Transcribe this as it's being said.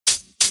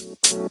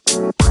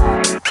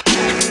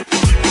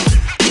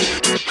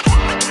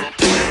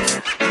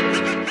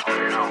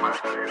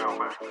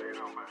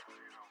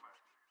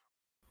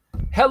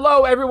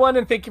Hello, everyone,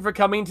 and thank you for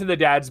coming to the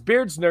Dads,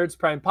 Beards, Nerds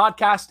Prime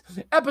Podcast,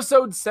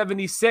 episode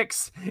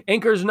 76,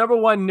 Anchor's #1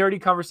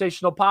 nerdy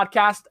conversational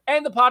podcast,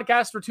 and the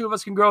podcast where two of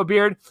us can grow a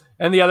beard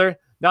and the other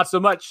not so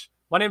much.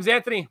 My name's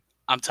Anthony.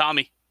 I'm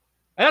Tommy.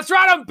 And that's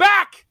right, I'm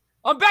back!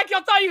 I'm back!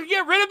 Y'all thought you could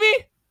get rid of me?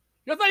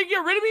 Y'all thought you could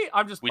get rid of me?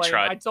 I'm just playing. We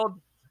tried.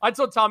 I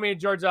told Tommy and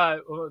George,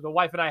 the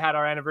wife and I had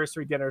our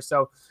anniversary dinner,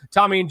 so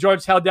Tommy and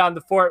George held down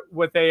the fort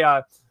with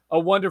a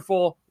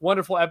wonderful,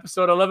 wonderful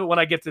episode. I love it when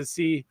I get to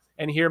see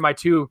and hear my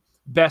two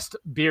best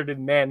bearded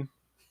men.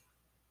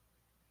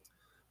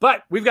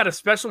 But we've got a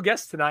special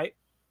guest tonight,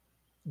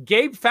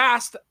 Gabe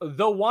Fast,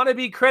 the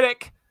wannabe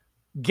critic.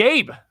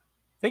 Gabe,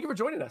 thank you for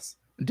joining us.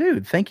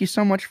 Dude, thank you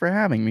so much for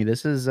having me.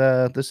 This is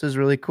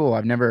really cool.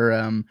 I've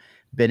never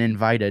been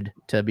invited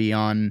to be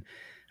on.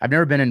 I've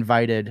never been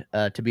invited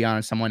to be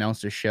on someone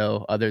else's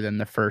show other than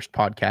the first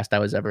podcast I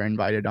was ever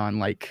invited on.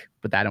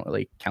 But I don't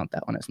really count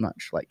that one as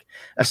much.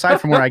 Aside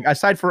from where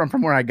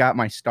I got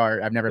my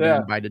start, I've never been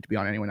invited to be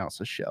on anyone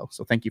else's show.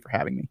 So thank you for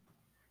having me.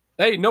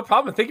 Hey, no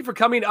problem. Thank you for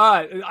coming.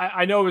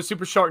 I know it was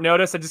super short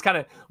notice. I just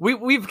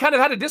we've kind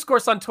of had a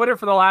discourse on Twitter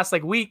for the last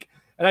week,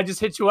 and I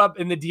just hit you up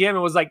in the DM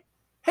and was like,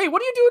 "Hey,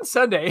 what are you doing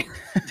Sunday?"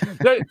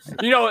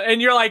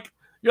 And you're like,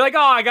 "Oh,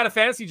 I got a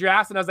fantasy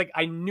draft," and I was like,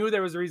 "I knew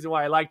there was a reason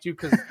why I liked you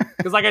because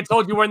like I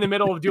told you, we're in the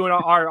middle of doing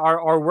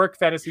our work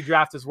fantasy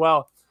draft as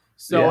well."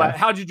 So,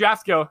 how'd your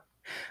draft go?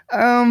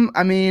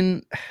 I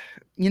mean,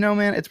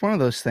 man, it's one of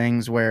those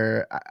things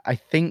where I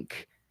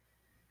think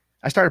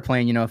I started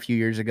playing, a few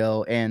years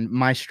ago, and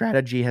my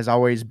strategy has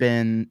always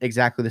been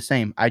exactly the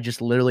same. I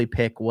just literally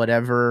pick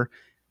whatever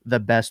the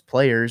best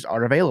players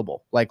are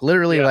available.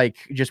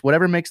 Just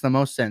whatever makes the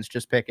most sense,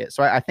 just pick it.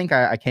 So I think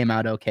I came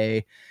out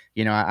okay.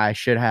 I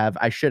should have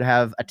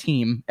a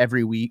team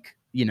every week,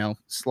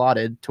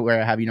 slotted to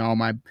where I have, all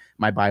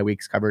my bye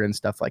weeks covered and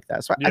stuff like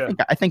that. So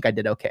I think I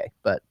did okay,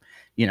 but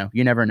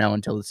you never know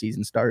until the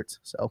season starts.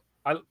 So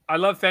I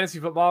love fantasy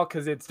football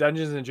because it's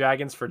Dungeons and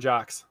Dragons for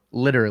jocks.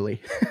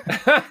 Literally,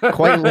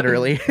 quite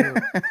literally.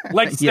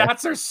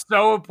 Stats are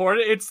so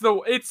important. It's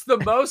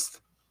the most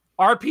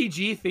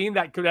RPG theme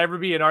that could ever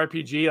be an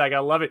RPG. I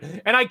love it.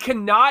 And I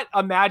cannot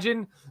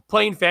imagine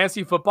playing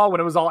fantasy football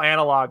when it was all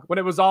analog, when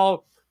it was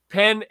all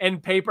pen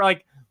and paper.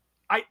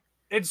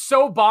 It's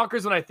so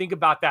bonkers when I think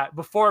about that.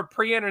 Before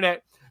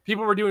pre-internet,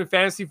 people were doing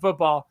fantasy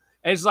football,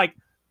 and it's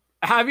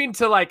having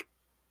to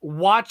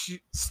watch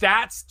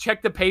stats,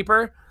 check the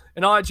paper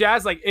and all that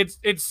jazz.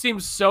 It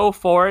seems so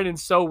foreign and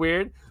so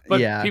weird,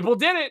 but people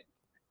did it.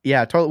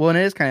 Yeah, totally. Well, and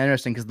it is kind of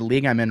interesting because the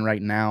league I'm in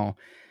right now,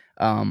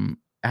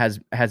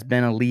 has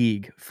been a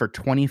league for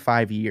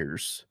 25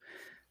 years.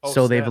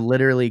 So they've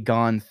literally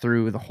gone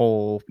through the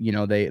whole,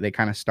 they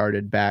kind of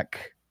started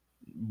back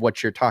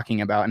what you're talking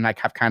about. And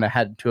I've kind of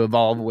had to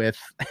evolve with,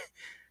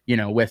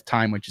 with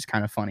time, which is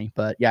kind of funny.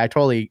 But yeah, I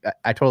totally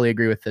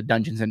agree with the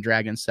Dungeons and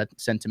Dragons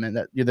sentiment.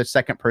 That you're the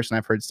second person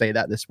I've heard say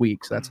that this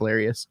week. So that's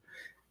hilarious.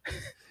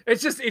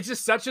 It's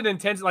just such an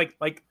intense,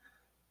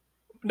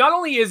 not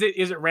only is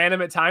it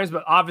random at times,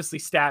 but obviously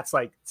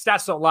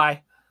stats don't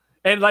lie.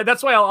 And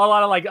that's why a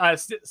lot of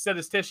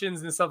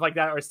statisticians and stuff like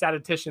that, or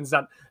statisticians,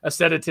 not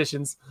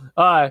aestheticians.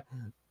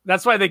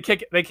 That's why they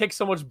kick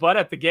so much butt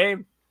at the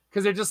game,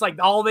 because they're just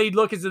all they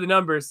look is at the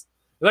numbers.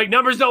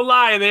 Numbers don't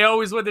lie, and they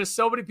always win. There's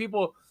so many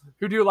people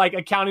who do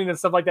accounting and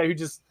stuff like that who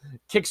just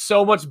kick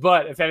so much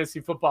butt at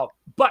fantasy football.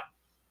 But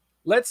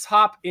let's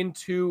hop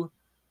into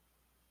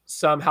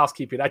some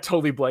housekeeping. I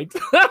totally blanked.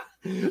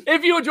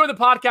 If you enjoy the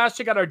podcast,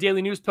 check out our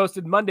daily news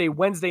posted Monday,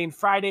 Wednesday, and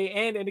Friday,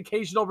 and an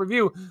occasional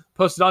review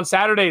posted on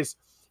Saturdays.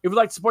 If you'd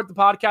like to support the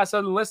podcast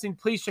other than listening,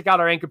 please check out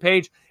our Anchor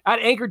page at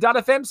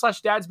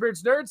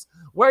anchor.fm/dadsbeardsnerds,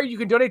 where you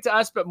can donate to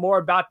us, but more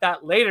about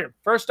that later.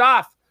 First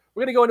off,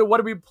 we're going to go into what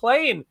are we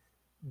playing.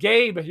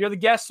 Gabe, you're the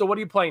guest, so what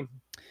are you playing?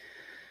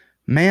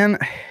 Man,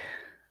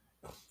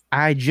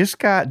 I just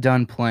got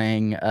done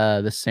playing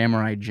the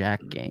Samurai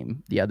Jack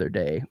game the other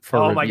day for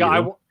review. My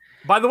God.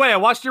 By the way, I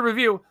watched your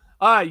review.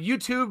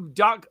 YouTube.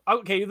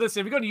 Okay, listen,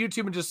 if you go to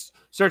YouTube and just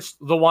search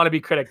The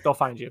Wannabe Critic, they'll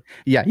find you.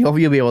 Yeah, you'll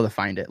be able to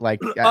find it.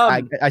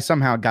 I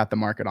somehow got the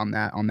market on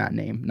that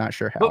name. Not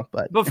sure how,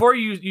 but before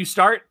you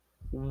start,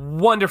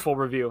 wonderful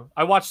review.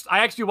 I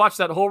actually watched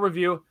that whole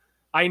review.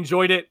 I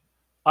enjoyed it.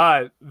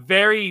 It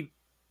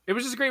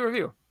was just a great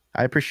review.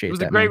 I appreciate it. It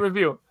was a great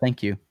review.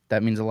 Thank you.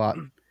 That means a lot.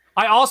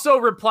 I also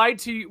replied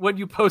to you when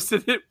you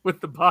posted it with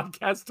the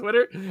podcast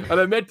Twitter, and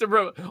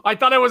I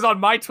thought I was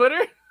on my Twitter.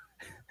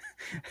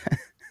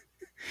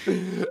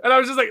 And I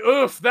was just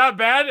oof, that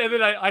bad. And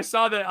then I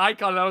saw the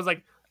icon and I was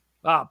like,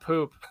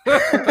 poop.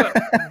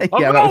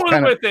 I'm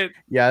rolling with it.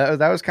 Yeah,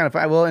 that was kind of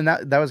fun. Well, and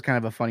that was kind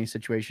of a funny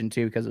situation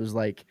too, because it was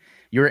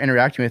you were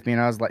interacting with me,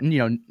 and I was like,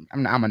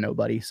 I'm a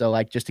nobody,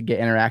 so just to get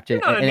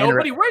interacted. You're not a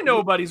nobody. We're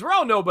nobodies. We're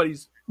all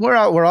nobodies. We are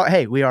all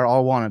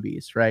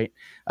wannabes, right?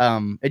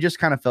 It just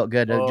kind of felt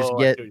good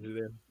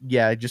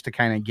to just to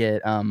kind of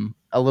get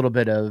a little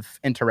bit of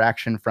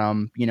interaction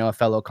from, a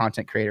fellow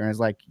content creator. And it's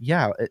like,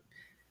 yeah, it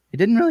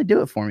didn't really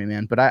do it for me,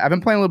 man. But I've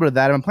been playing a little bit of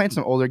that. I've been playing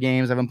some older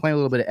games. I've been playing a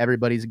little bit of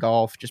Everybody's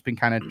Golf, just been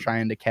kind of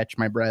trying to catch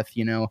my breath,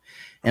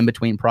 in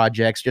between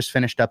projects. Just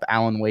finished up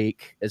Alan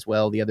Wake as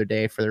well the other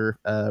day for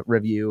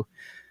review.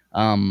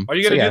 Are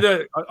you going to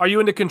do are you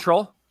into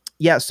Control?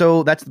 Yeah,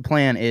 so that's the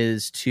plan,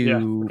 is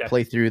to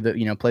play through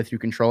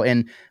Control.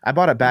 And I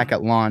bought it back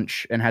at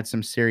launch and had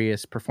some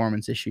serious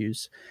performance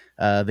issues.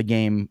 The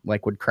game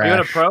would crash. Are you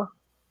on a Pro?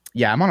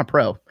 Yeah, I'm on a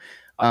Pro.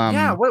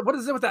 Yeah, what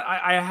is it with that?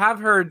 I have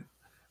heard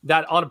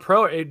that on a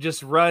Pro it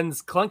just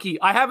runs clunky.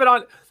 I have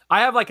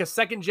a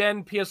second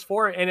gen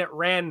PS4 and it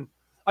ran.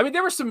 I mean,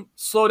 there were some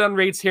slowdown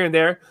rates here and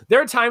there.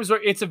 There are times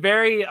where it's a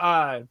very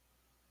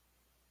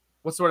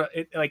it's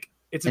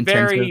a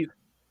very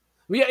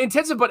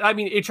intensive, but I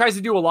mean, it tries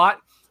to do a lot,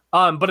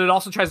 but it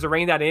also tries to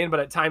rein that in. But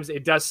at times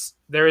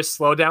there is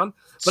slowdown.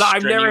 But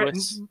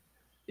Strenuous.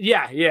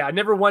 I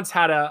never once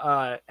had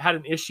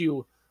an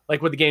issue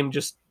with the game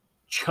just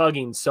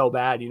chugging so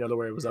bad, to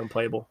where it was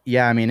unplayable.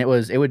 Yeah, I mean, it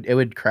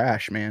would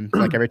crash, man.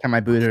 Every time I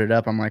booted it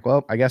up, I'm like,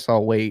 well, I guess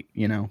I'll wait,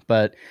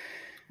 But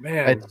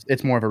man,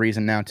 it's more of a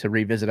reason now to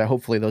revisit it.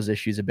 Hopefully, those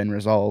issues have been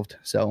resolved.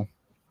 So,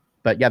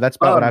 but yeah, that's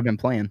about what I've been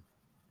playing.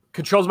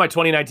 Control's my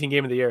 2019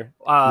 game of the year.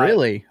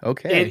 Really?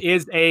 Okay. It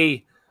is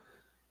it's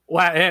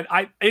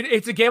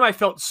a game I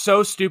felt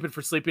so stupid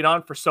for sleeping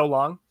on for so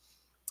long.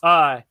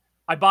 I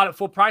bought it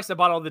full price. I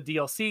bought all the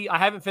DLC. I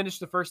haven't finished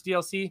the first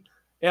DLC.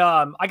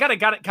 I gotta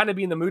kind of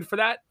be in the mood for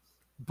that.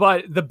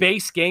 But the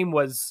base game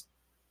was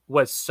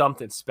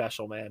something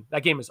special, man.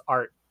 That game is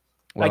art.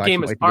 Well, that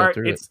game is art.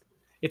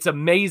 It's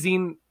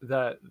amazing.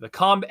 The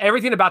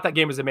everything about that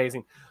game is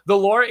amazing. The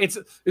lore, it's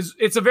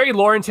a very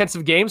lore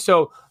intensive game.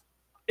 So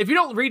if you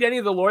don't read any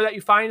of the lore that you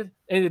find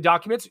in the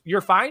documents,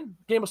 you're fine.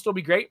 The game will still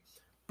be great,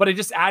 but it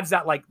just adds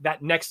that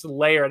next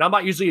layer. And I'm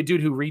not usually a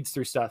dude who reads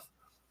through stuff,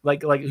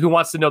 like who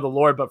wants to know the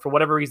lore, but for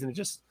whatever reason,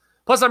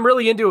 plus I'm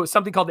really into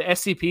something called the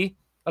SCP.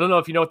 I don't know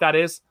if you know what that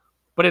is,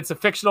 but it's a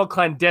fictional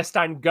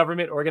clandestine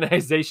government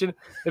organization.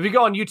 If you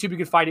go on YouTube, you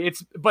can find it.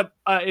 It's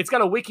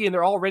got a wiki and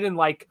they're all written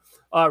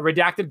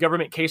redacted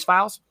government case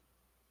files.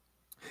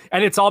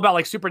 And it's all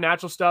about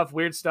supernatural stuff,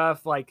 weird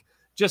stuff,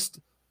 just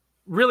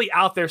really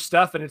out there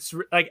stuff, and it's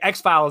like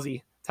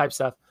X-Files-y type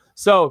stuff.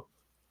 So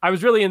I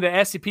was really into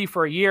SCP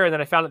for a year, and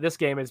then I found out this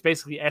game is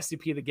basically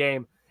SCP the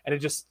game, and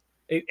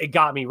it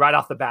got me right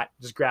off the bat,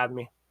 just grabbed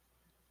me.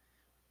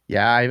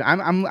 Yeah,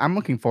 I'm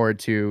looking forward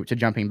to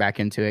jumping back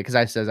into it because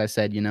as I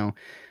said,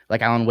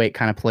 Alan Wake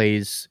kind of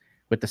plays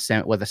with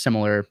a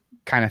similar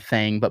kind of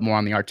thing, but more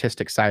on the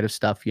artistic side of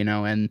stuff,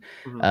 and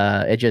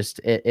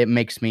it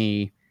makes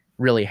me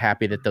really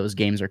happy that those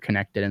games are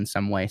connected in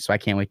some way. So I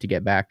can't wait to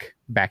get back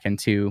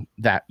into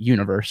that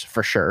universe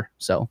for sure.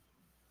 So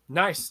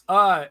nice.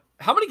 How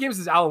many games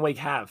does Alan Wake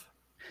have?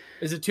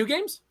 Is it 2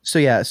 games? So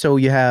yeah, so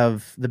you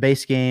have the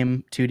base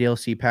game, 2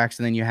 DLC packs,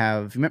 and then you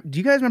have. Do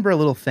you guys remember a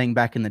little thing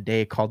back in the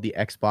day called the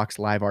Xbox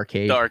Live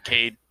Arcade? The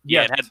arcade,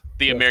 yeah, it had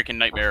the American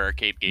Nightmare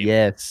arcade game.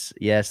 Yes,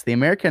 the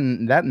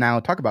American that now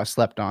talk about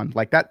slept on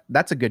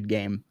that's a good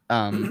game.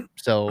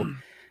 So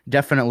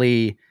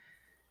definitely.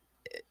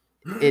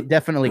 It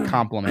definitely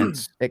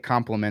complements the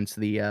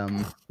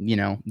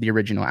the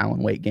original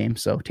Alan Wake game.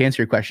 So to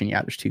answer your question,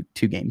 yeah, there's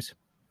two games.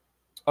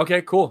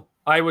 Okay, cool.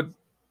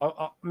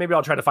 Maybe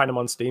I'll try to find them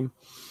on Steam.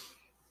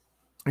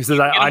 He says,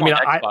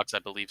 Xbox, I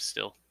believe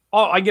still.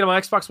 Oh, I can get them on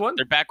Xbox One.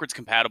 They're backwards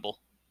compatible.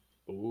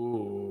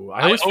 Ooh,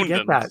 I always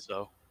forget that.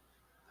 So.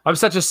 I'm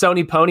such a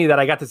Sony pony that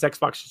I got this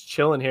Xbox just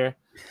chilling here.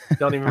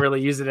 Don't even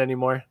really use it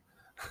anymore.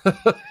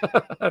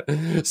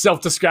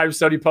 Self-described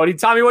Sony pony.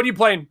 Tommy, what are you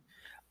playing?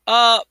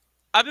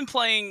 I've been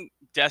playing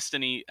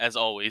Destiny as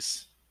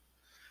always.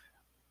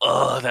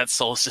 Oh, that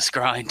Solstice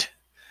grind.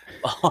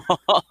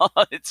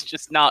 It's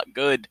just not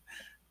good.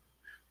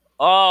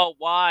 Oh,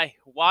 why?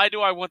 Why do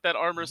I want that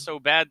armor so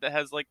bad that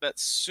has that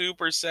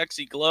super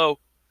sexy glow?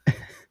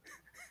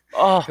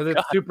 Oh, because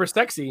it's super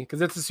sexy.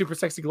 Because it's a super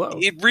sexy glow.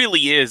 It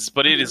really is,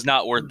 but it is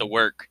not worth the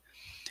work.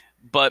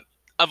 But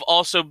I've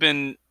also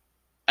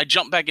I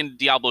jumped back into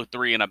Diablo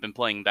 3 and I've been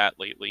playing that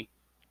lately.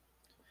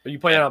 Are you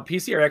playing it on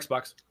PC or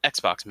Xbox?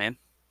 Xbox, man.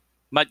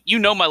 My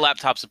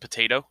laptop's a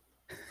potato.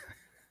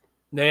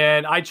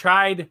 Man, I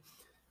tried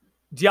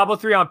Diablo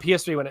 3 on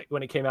PS3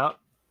 when it came out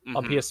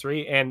on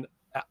PS3, and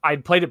I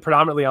played it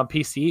predominantly on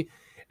PC,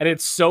 and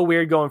it's so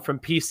weird going from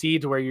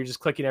PC to where you're just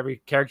clicking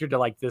every character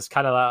to this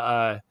kind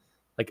of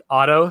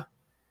auto.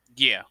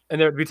 Yeah. And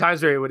there would be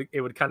times where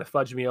it would kind of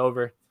fudge me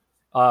over.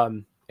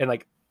 And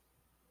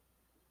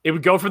it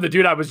would go from the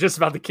dude I was just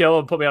about to kill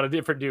and put me on a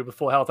different dude with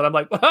full health, and I'm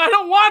like, I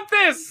don't want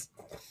this.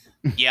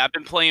 Yeah, I've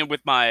been playing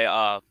with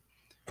my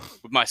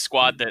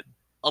squad that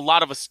a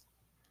lot of us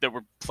that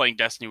were playing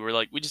Destiny were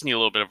like, we just need a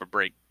little bit of a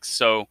break.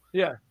 So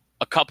yeah,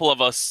 a couple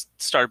of us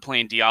started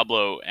playing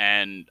Diablo,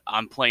 and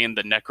I'm playing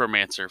the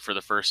Necromancer for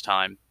the first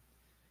time.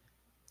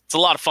 It's a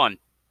lot of fun.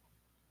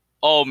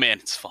 Oh man,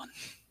 it's fun.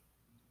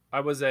 I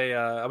was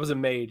a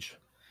mage.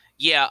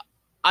 Yeah,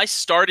 I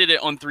started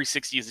it on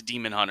 360 as a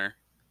demon hunter.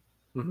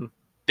 Mm-hmm.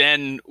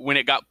 then when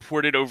it got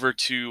ported over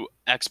to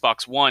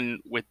Xbox One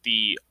with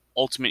the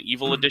Ultimate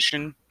Evil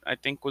Edition, I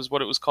think was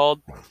what it was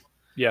called.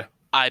 Yeah.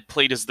 I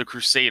played as the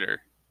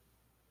Crusader.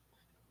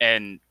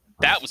 And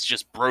that was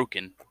just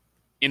broken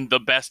in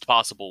the best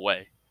possible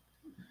way.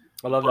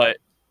 I love that.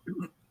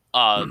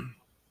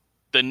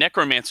 The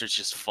Necromancer's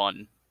just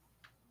fun.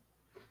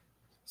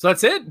 So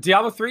that's it?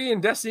 Diablo 3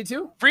 and Destiny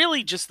 2?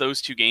 Really just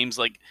those two games.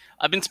 Like,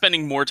 I've been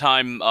spending more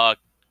time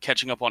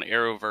catching up on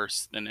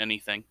Arrowverse than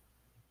anything.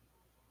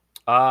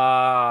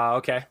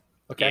 Okay.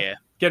 Yeah.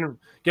 Getting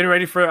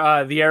ready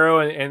for the Arrow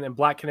and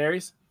Black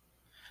Canaries?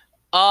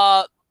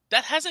 That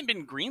hasn't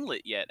been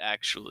greenlit yet,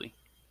 actually.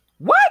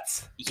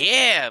 What?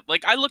 Yeah,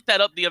 like I looked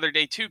that up the other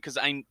day too, because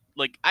I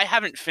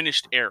haven't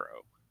finished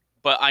Arrow,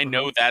 but I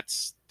know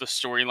that's the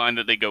storyline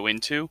that they go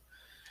into.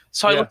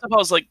 So I looked up, I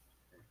was like,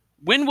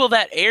 when will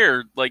that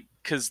air? Like,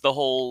 because the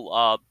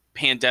whole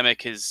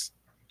pandemic has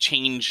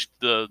changed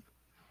the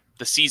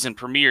season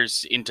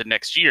premieres into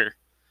next year.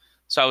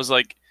 So I was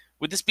like,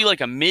 would this be like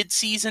a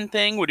mid-season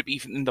thing? Would it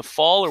be in the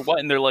fall or what?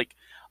 And they're like,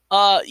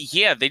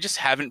 yeah, they just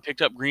haven't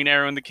picked up Green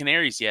Arrow and the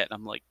Canaries yet. And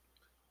I'm like,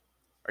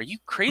 are you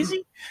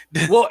crazy?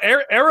 Well,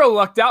 Arrow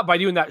lucked out by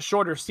doing that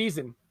shorter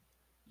season.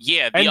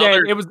 Yeah,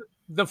 then it was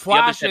the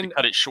Flash had to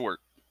cut it short.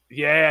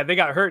 Yeah, they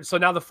got hurt, so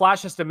now the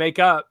Flash has to make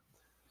up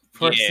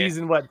for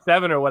season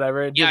 7 or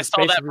whatever. I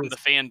saw that from the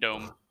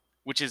Fandom,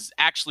 which is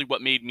actually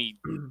what made me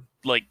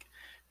like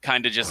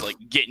kind of just like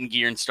get in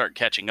gear and start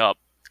catching up,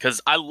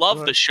 because I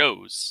love the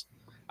shows.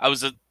 I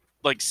was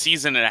like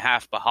season and a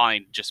half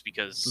behind just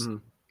because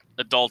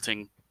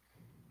adulting.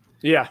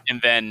 Yeah,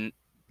 and then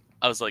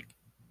I was like,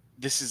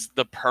 this is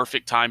the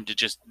perfect time to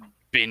just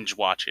binge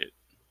watch it.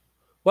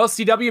 Well,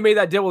 CW made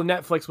that deal with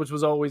Netflix,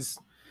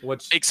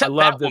 except I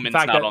love Batwoman's the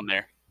fact not on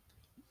there.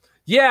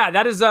 Yeah,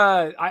 that is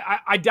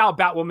I doubt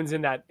Batwoman's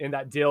in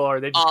that deal, or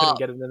they just couldn't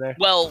get it in there.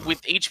 Well,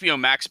 with HBO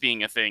Max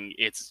being a thing,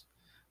 it's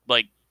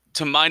like,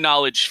 to my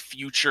knowledge,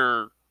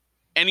 future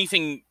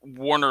anything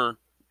Warner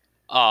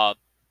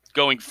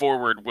going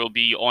forward will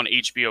be on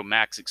HBO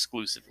Max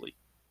exclusively.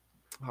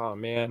 Oh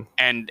man.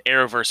 And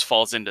Arrowverse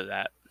falls into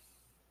that.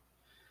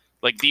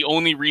 Like, the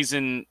only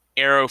reason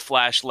Arrow,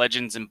 Flash,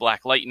 Legends, and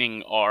Black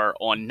Lightning are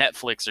on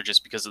Netflix are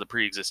just because of the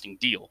pre-existing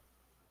deal.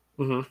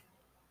 Mm-hmm.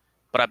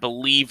 But I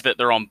believe that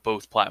they're on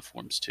both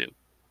platforms, too.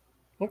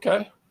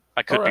 Okay.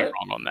 I could be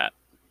wrong on that.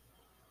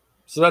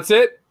 So that's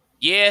it?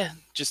 Yeah,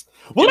 just...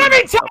 Well, let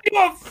me tell you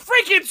a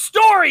freaking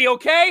story,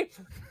 okay?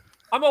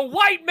 I'm a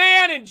white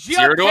man in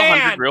Japan. 0 to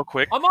 100 real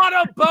quick. I'm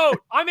on a boat.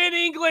 I'm in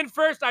England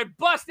first. I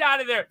bust out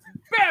of there.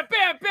 Bam,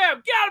 bam,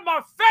 bam. Get out of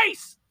my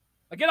face.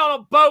 I get on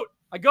a boat.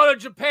 I go to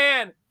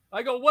Japan.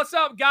 I go, what's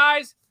up,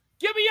 guys?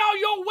 Give me all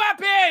your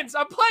weapons.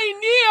 I'm playing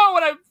Neo,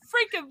 and I'm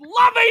freaking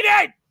loving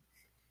it.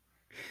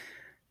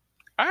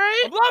 All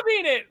right. I'm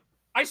loving it.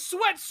 I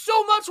sweat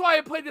so much while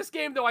I play this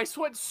game, though. I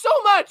sweat so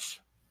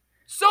much.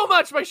 So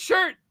much. My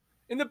shirt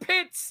in the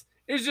pits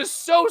is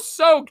just so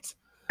soaked.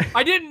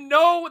 I didn't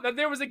know that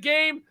there was a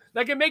game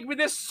that could make me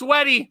this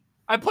sweaty.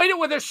 I played it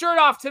with a shirt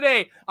off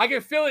today. I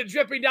can feel it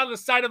dripping down the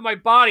side of my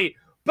body.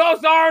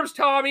 Both arms,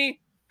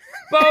 Tommy.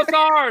 Both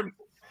arms.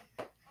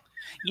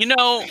 You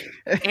know,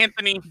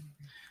 Anthony,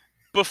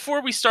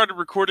 before we started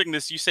recording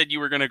this, you said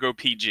you were going to go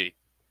PG.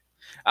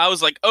 I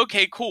was like,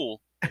 okay, cool.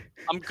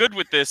 I'm good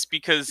with this,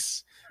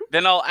 because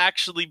then I'll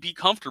actually be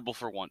comfortable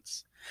for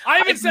once. I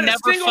haven't said a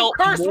single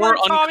curse word,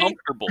 Tommy.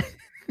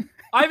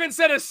 I haven't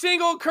said a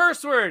single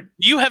curse word.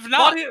 You have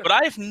not, but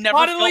I have never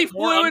felt more bodily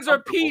fluids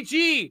are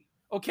PG,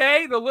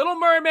 okay? The Little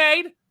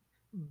Mermaid,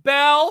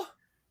 Belle,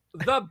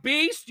 the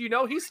Beast, you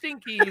know he's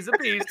stinky, he's a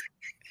beast,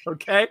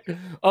 okay?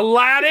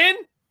 Aladdin,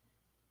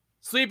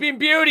 Sleeping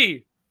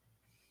Beauty.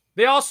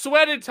 They all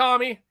sweated,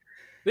 Tommy.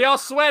 They all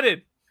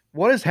sweated.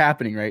 What is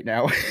happening right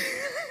now?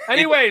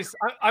 Anyways,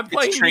 I'm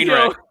playing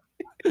Neo.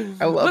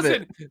 I love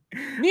it.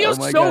 Neo's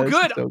so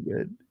good. So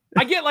good.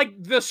 I get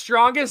like the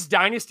strongest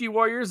Dynasty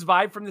Warriors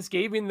vibe from this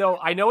game, even though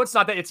I know it's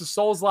not that. It's a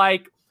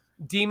Souls-like,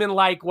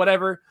 demon-like,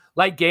 whatever,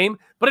 like game,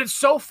 but it's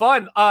so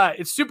fun.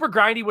 It's super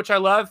grindy, which I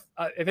love.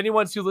 If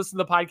anyone who listens to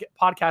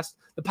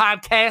the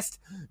podcast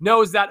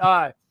knows that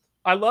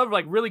I love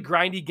like really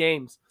grindy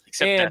games.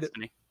 Except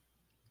Destiny.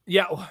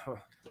 Yeah. Tommy,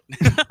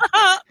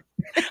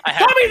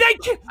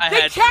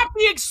 they capped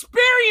the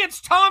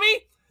experience,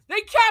 Tommy.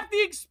 They capped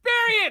the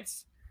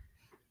experience.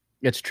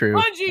 It's true.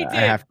 Bungie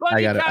did.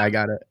 I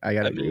got it.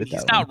 Agree with that.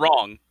 He's not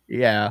wrong.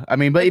 Yeah, I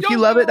mean, but if you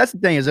love it, that's the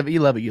thing. Is if you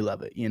love it, you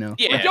love it. You know.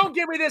 Yeah. But don't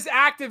give me this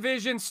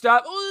Activision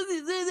stuff. Oh,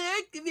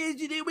 the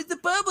Activision, it was the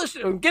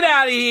publisher. Get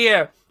out of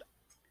here.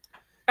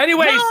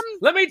 Anyways,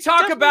 let me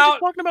talk about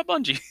talking about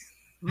Bungie.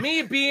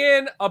 Me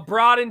being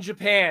abroad in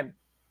Japan.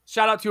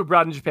 Shout out to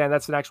Abroad in Japan.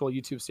 That's an actual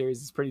YouTube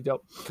series. It's pretty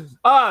dope.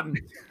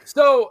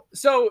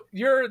 So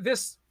you're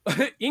this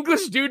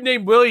English dude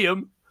named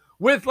William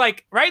with,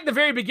 like, right in the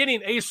very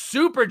beginning, a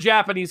super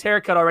Japanese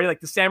haircut already,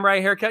 like the samurai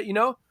haircut, you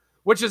know,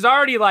 which is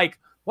already like,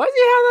 why does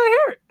he have that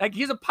hair? Like,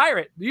 he's a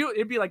pirate.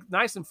 It'd be like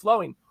nice and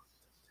flowing.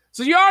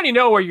 So you already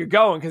know where you're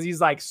going because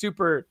he's like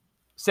super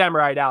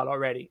samurai'd out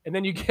already. And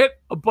then you get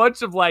a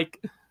bunch of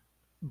like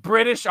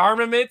British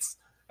armaments,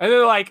 and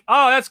they're like,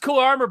 "Oh, that's cool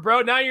armor,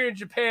 bro. Now you're in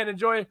Japan.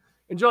 Enjoy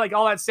like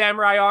all that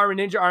samurai armor,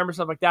 ninja armor,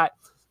 stuff like that."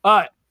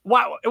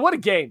 Wow, what a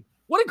game!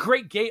 What a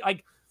great game!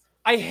 Like,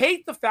 I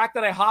hate the fact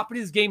that I hop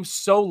into this game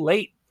so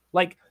late.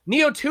 Like,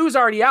 Neo 2 is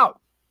already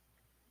out,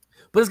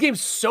 but this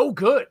game's so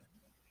good.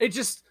 It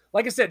just,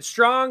 like I said,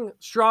 strong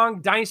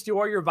Dynasty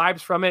Warrior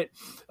vibes from it.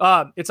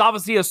 It's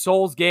obviously a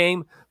Souls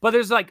game, but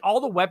there's like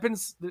all the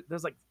weapons.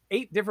 There's like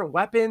 8 different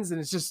weapons,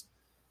 and it's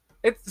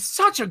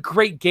such a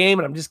great game,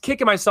 and I'm just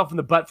kicking myself in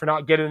the butt for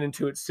not getting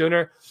into it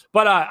sooner.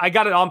 But I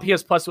got it on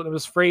PS Plus when it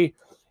was free,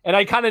 and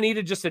I kind of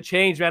needed just a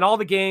change, man. All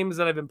the games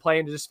that I've been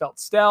playing just felt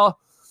stale,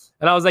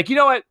 and I was like, you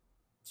know what?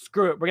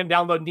 Screw it. We're going to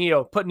download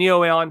Neo. Put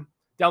Neo on.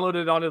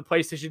 Downloaded it onto the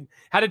PlayStation.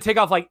 Had to take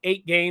off like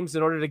 8 games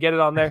in order to get it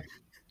on there.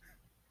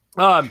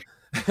 Had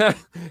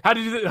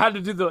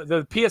to do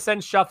the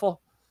PSN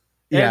shuffle.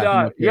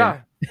 And,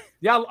 yeah,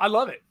 I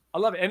love it.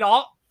 And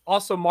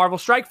also Marvel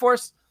Strike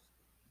Force.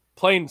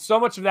 Playing so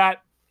much of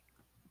that.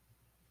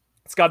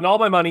 It's gotten all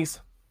my monies.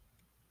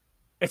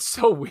 It's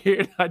so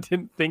weird. I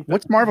didn't think that.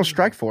 What's Marvel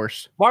Strike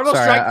Force?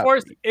 Strike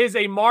Force is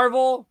a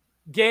Marvel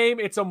game.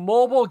 It's a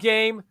mobile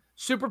game.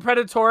 Super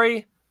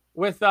predatory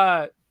with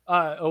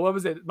what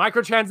was it?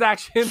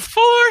 Microtransactions.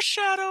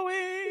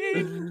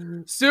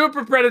 Foreshadowing.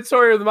 Super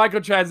predatory with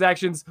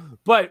microtransactions,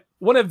 but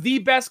one of the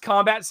best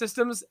combat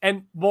systems,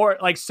 and more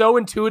like so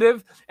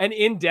intuitive and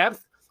in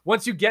depth.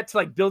 Once you get to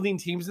like building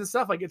teams and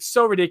stuff, like it's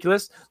so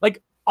ridiculous.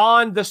 Like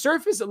on the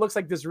surface, it looks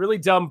like this really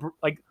dumb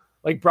like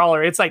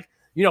brawler. It's like,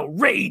 you know,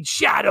 Raid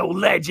Shadow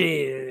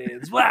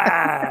Legends.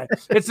 Wow.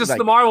 It's just like,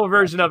 the Marvel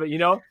version of it, you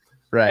know?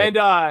 Right.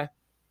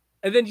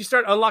 And then you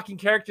start unlocking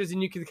characters,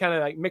 and you can kind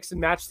of like mix and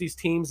match these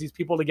teams, these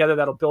people together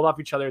that'll build off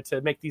each other to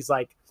make these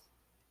like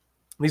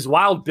these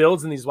wild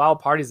builds and these wild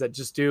parties that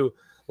just do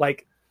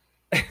like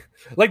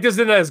like there's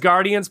an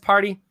Asgardians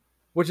party,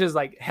 which is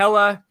like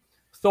Hela,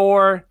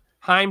 Thor,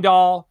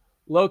 Heimdall,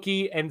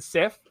 Loki, and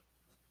Sif,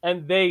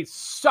 and they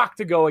suck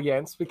to go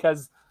against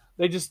because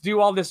they just do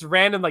all this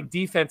random like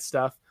defense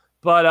stuff.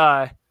 But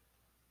I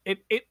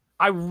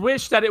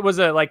wish that it was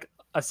a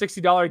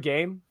 $60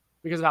 game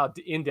because of how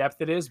in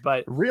depth it is.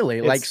 But really,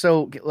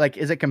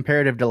 is it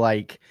comparative to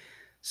like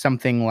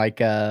something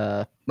like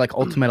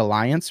Ultimate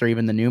Alliance or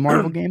even the new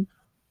Marvel game?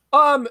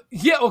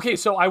 Yeah, okay,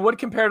 so I would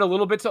compare it a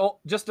little bit to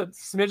just a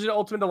smidgen to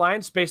Ultimate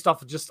Alliance based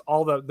off of just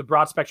all the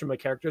broad spectrum of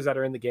characters that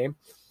are in the game.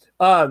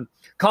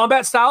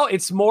 Combat style,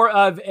 it's more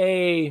of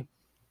a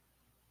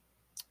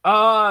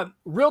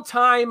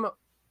real-time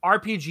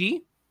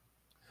RPG.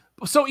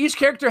 So each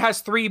character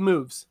has 3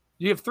 moves.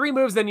 You have 3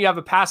 moves, then you have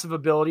a passive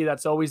ability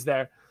that's always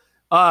there.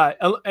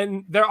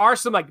 And there are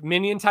some like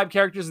minion type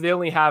characters. They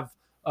only have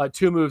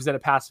 2 moves and a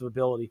passive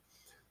ability.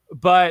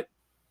 But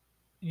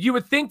you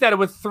would think that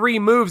with 3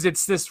 moves,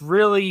 it's this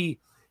really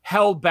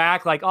held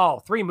back, like,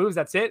 3 moves,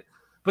 that's it.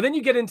 But then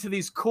you get into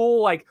these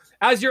cool, like,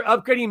 as you're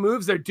upgrading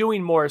moves, they're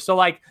doing more. So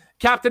like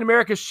Captain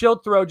America's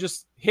shield throw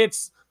just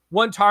hits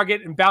one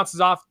target and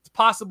bounces off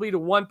possibly to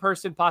 1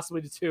 person,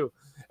 possibly to 2.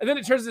 And then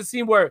it turns into a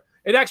scene where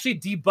it actually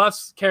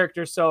debuffs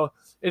characters. So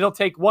it'll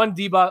take 1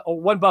 debuff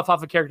or 1 buff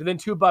off a character, then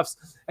 2 buffs.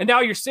 And now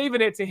you're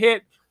saving it to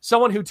hit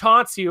someone who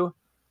taunts you.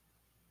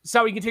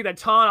 So you can take that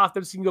taunt off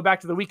them so you can go back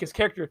to the weakest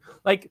character.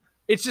 Like,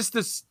 it's just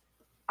this,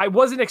 I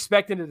wasn't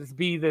expecting it to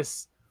be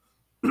this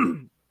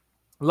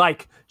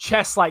like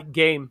chess-like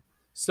game.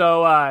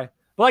 So,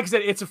 but like I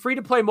said, it's a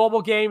free-to-play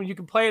mobile game, and you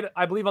can play it,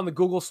 I believe, on the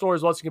Google Store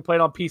as well, so you can play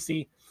it on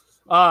PC.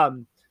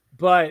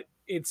 But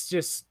it's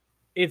just,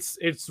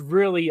 it's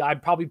really, I'm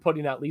probably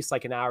putting at least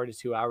like an hour to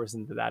 2 hours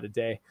into that a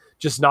day,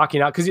 just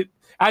knocking out, because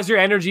as your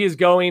energy is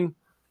going,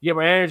 you get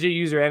more energy,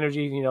 use your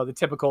energy, you know, the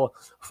typical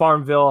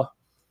Farmville,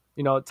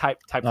 you know, type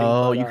thing.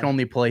 Oh, you can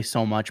only play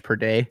so much per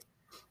day.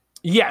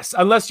 Yes,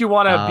 unless you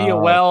want to be a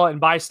well and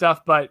buy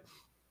stuff, but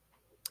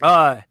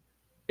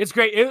it's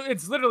great.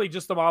 It's literally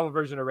just the Marvel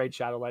version of Raid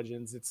Shadow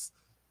Legends.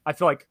 I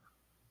feel like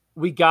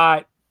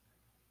I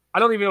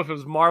don't even know if it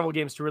was Marvel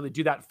games to really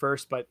do that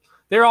first, but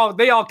they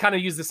all kind of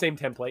use the same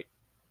template.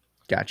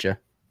 Gotcha.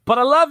 But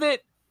I love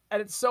it,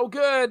 and it's so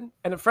good,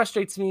 and it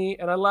frustrates me,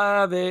 and I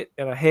love it,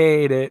 and I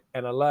hate it,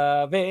 and I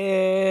love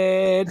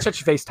it. Shut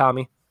your face,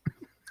 Tommy.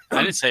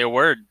 I didn't say a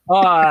word.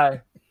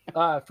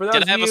 For those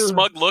did I have a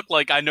smug look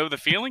like I know the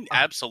feeling?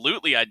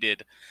 Absolutely I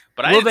did.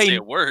 But I didn't say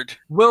a word.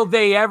 Will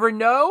they ever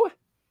know?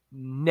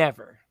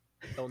 Never.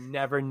 They'll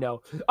never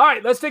know. All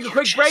right, let's take a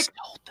quick break.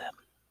 Told them.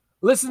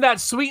 Listen to that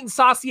sweet and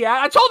saucy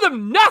ad. I told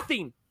them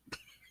nothing.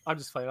 I'm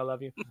just playing. I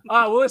love you.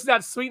 We'll listen to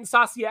that sweet and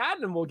saucy ad,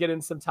 and we'll get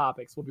into some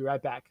topics. We'll be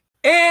right back.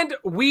 And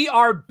we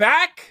are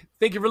back.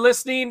 Thank you for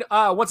listening.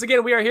 Once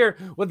again, we are here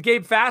with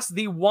Gabe Fast,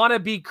 the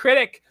wannabe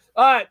critic.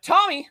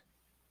 Tommy.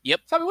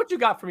 Yep. Tell me what you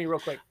got for me real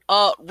quick.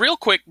 Real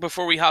quick,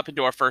 before we hop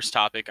into our first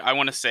topic, I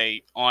want to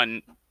say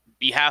on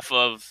behalf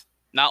of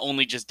not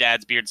only just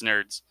dads, beards,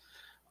 nerds,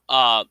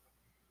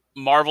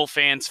 Marvel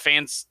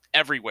fans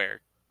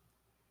everywhere,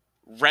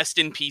 rest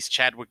in peace,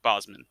 Chadwick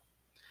Boseman.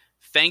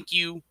 Thank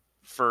you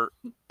for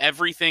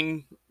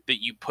everything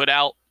that you put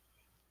out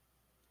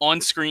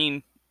on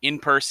screen, in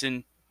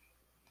person.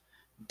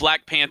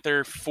 Black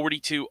Panther,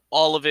 42,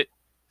 all of it,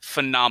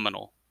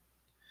 phenomenal.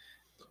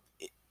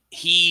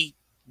 He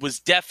was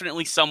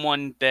definitely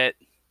someone that,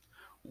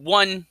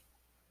 one,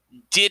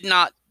 did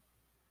not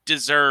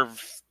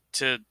deserve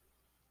to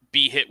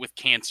be hit with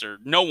cancer.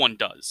 No one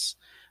does.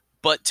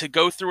 But to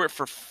go through it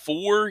for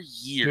 4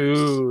 years,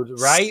 Dude,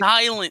 right?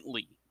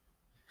 silently,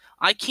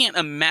 I can't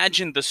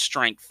imagine the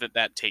strength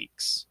that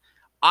takes.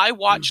 I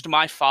watched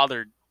my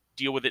father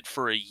deal with it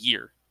for a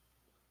year.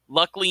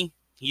 Luckily,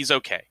 he's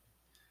okay.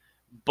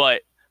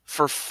 But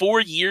for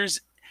 4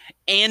 years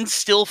and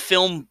still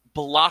film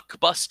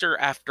blockbuster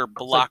after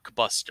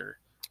blockbuster,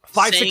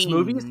 5-6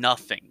 movies,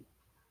 nothing.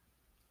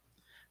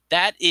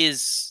 That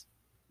is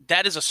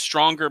a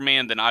stronger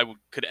man than I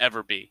could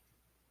ever be.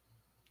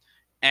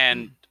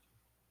 And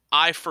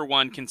I, for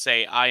one, can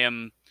say I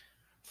am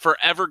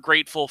forever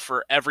grateful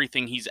for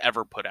everything he's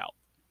ever put out.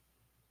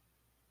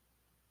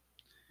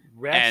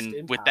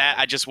 And with that,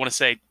 I just want to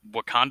say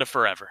Wakanda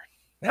forever.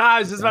 I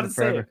was just about to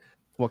say it.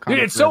 Dude,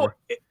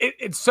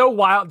 it's so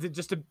wild.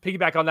 Just to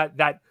piggyback on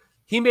that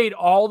he made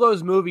all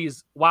those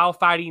movies while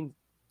fighting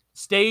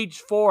stage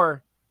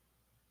 4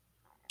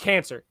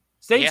 cancer.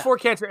 Stage 4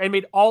 cancer, and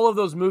made all of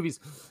those movies.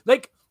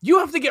 Like, you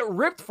have to get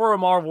ripped for a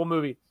Marvel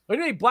movie. When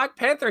he made Black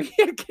Panther, he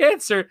had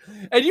cancer,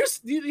 and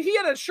he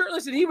had a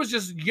shirtless, and he was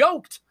just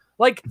yoked.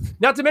 Like,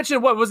 not to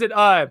mention, what was it?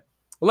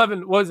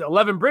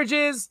 11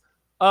 Bridges.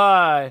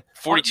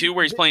 42,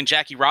 where he's playing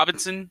Jackie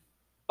Robinson.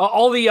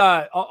 All the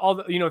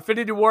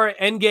Infinity War,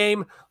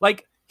 Endgame.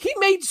 Like, he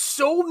made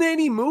so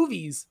many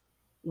movies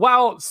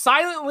while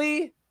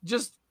silently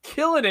just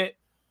killing it,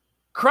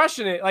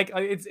 crushing it. Like,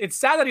 it's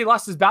sad that he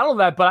lost his battle to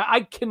that, but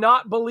I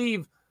cannot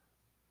believe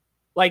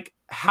like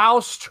how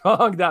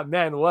strong that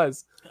man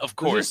was. Of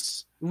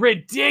course.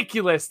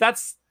 Ridiculous.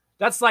 That's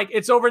like,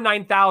 it's over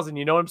 9,000.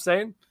 You know what I'm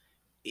saying?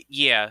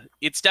 Yeah,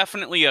 it's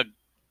definitely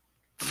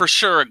for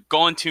sure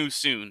gone too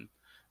soon,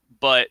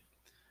 but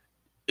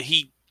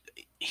he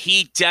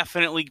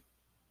definitely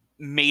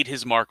made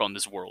his mark on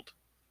this world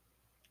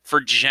for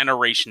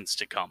generations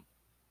to come.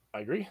 I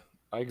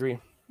agree.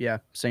 Yeah,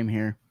 same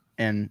here.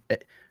 And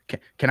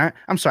can I?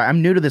 I'm sorry,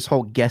 I'm new to this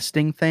whole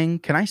guesting thing.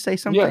 Can I say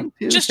something?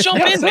 Yeah. Just jump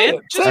in, man.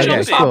 Just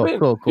jump in.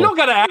 Cool. You don't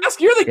gotta ask.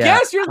 You're the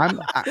guest.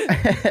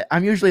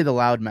 I'm usually the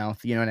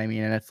loudmouth. You know what I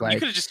mean? And it's like, you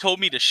could have just told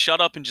me to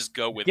shut up and just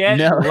go with it.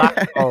 No,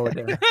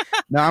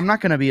 no, I'm not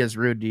gonna be as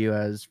rude to you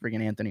as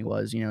freaking Anthony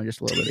was.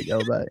 Just a little bit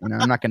ago, but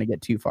I'm not gonna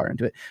get too far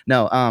into it.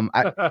 No,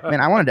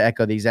 I wanted to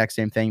echo the exact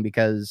same thing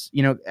because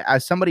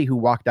as somebody who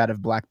walked out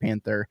of Black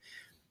Panther,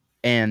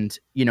 and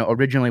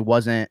originally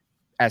wasn't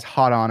as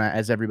hot on it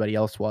as everybody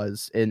else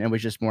was, and it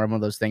was just more of one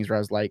of those things where I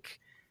was like,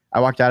 I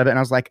walked out of it and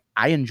I was like,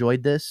 I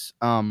enjoyed this.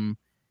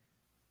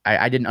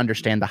 I didn't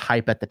understand the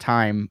hype at the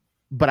time,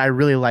 but I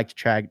really liked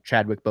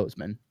Chadwick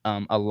Boseman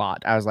a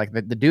lot. I was like,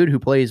 the dude who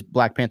plays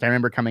Black Panther, I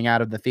remember coming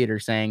out of the theater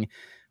saying,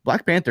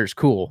 Black Panther's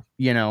cool.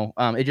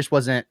 It just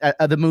wasn't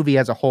the movie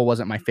as a whole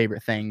wasn't my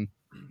favorite thing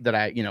that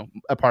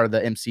a part of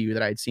the MCU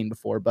that I had seen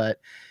before. But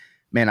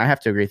man, I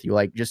have to agree with you.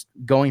 Like, just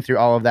going through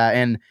all of that,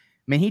 and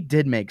man, he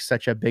did make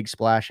such a big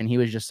splash, and he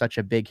was just such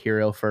a big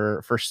hero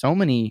for so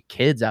many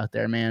kids out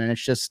there, man. And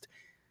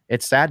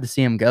it's sad to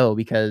see him go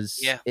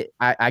because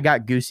I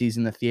got goosies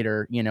in the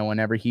theater,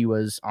 whenever he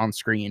was on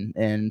screen,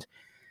 and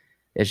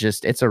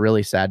it's a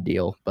really sad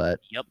deal. But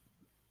yep.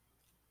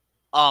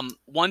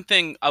 One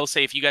thing I will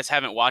say, if you guys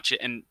haven't watched it,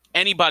 and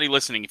anybody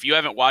listening, if you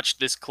haven't watched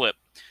this clip,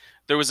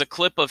 there was a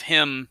clip of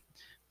him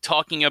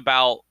talking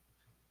about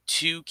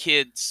 2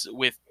 kids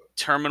with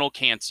terminal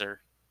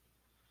cancer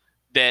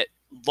that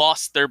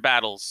lost their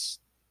battles,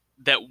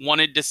 that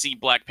wanted to see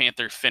Black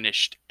Panther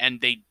finished,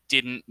 and they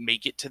didn't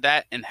make it to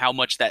that, and how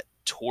much that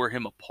tore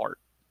him apart.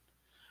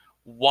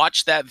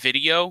 Watch that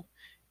video,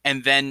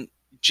 and then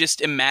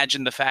just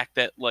imagine the fact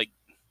that, like,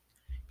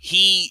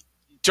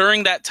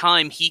 during that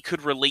time, he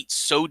could relate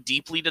so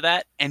deeply to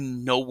that,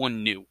 and no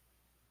one knew.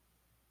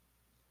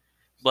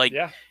 Like,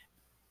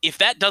 if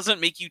that doesn't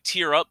make you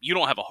tear up, you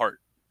don't have a heart.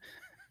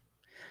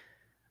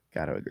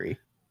 Gotta agree.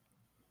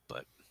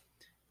 But,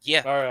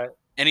 yeah. All right.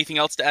 Anything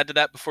else to add to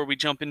that before we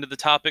jump into the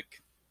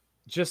topic?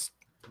 Just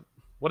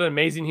what an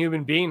amazing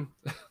human being.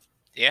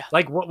 Yeah.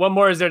 Like, what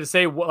more is there to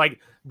say? Like,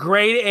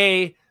 grade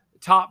A,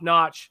 top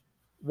notch,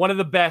 one of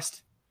the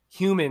best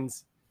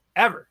humans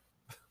ever.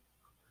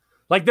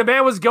 Like, the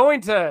man was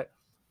going to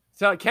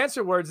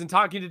cancer wards and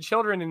talking to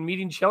children and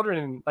meeting children,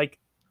 and like,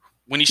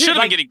 when he should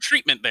have been getting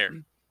treatment there.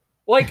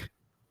 Like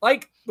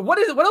what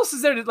else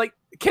is there to, like,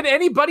 can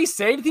anybody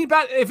say anything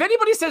about, if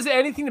anybody says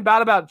anything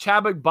about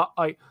Chadwick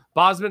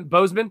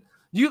Boseman,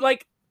 you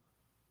like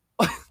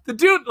the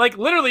dude like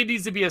literally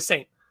needs to be a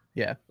saint.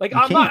 Yeah. Like,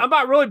 I'm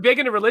not really big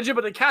into religion,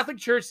 but the Catholic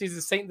Church sees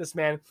a saint in this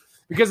man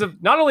because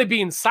of not only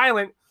being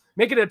silent,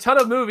 making a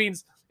ton of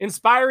movies,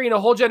 inspiring a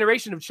whole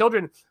generation of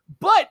children,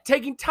 but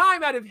taking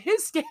time out of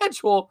his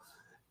schedule,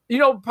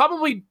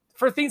 probably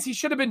for things he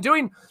should have been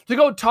doing, to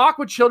go talk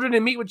with children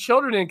and meet with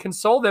children and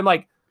console them.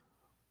 Like,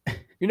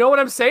 you know what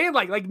I'm saying?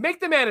 Like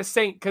make the man a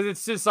saint, because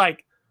it's just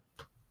like,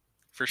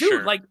 for dude,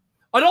 sure. Like,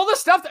 and all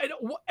this stuff,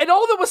 and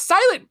all of it was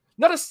silent.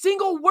 Not a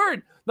single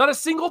word, not a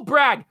single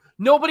brag.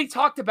 Nobody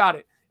talked about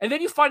it. And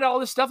then you find out all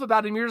this stuff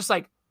about him. You're just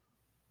like,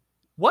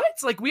 what?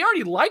 Like, we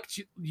already liked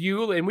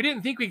you, and we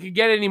didn't think we could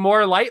get any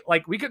more light.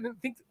 Like, we couldn't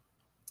think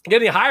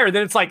get any higher.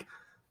 Then it's like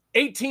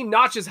 18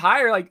 notches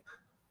higher. Like,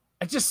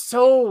 it's just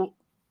so,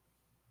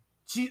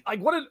 like,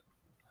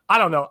 I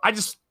don't know.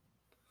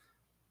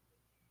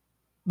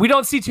 We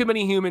don't see too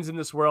many humans in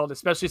this world,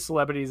 especially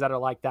celebrities that are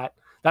like that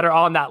are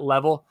on that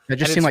level. They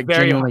just seem like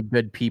genuinely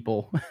good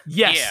people.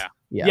 Yes.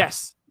 Yeah.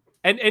 Yes.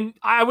 And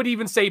I would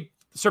even say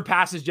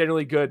surpasses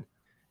generally good.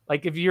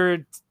 Like, if you're,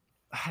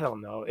 I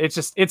don't know. It's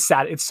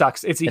sad. It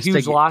sucks. It's a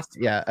huge loss.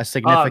 Yeah. A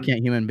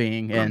significant human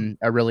being and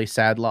a really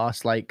sad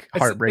loss, like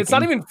heartbreaking. It's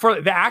not even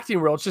for the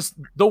acting world. It's just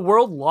the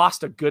world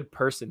lost a good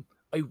person,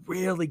 a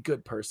really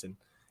good person.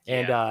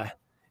 And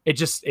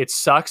it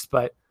sucks,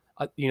 but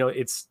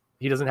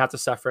he doesn't have to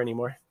suffer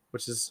anymore,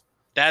 which is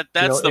that's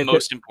the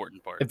most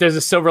important part. If there's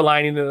a silver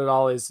lining in it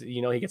all is,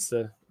 he gets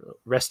to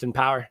rest in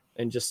power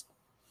and just,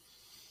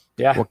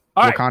 all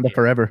right. Wakanda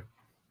forever.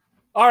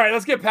 All right,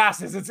 let's get past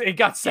this. It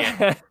got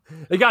sad.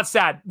 It got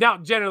sad. Now,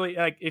 generally,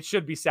 like, it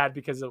should be sad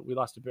because we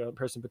lost a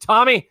person. But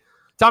Tommy,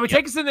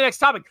 take us to the next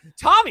topic.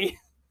 Tommy,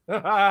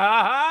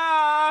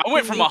 I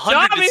went from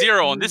 100 to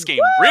 0 on this game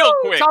real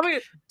quick.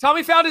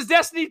 Tommy found his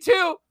Destiny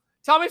 2.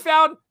 Tommy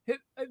found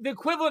the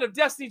equivalent of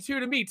Destiny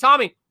 2 to me.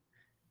 Tommy,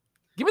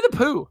 give me the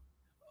poo.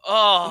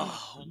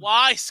 Oh,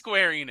 why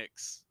Square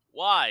Enix?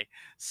 Why?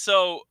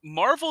 So,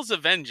 Marvel's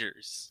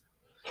Avengers,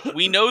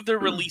 we know they're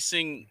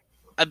releasing,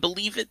 I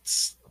believe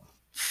it's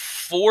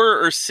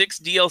 4 or 6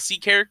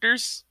 DLC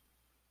characters.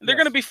 They're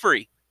going to be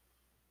free.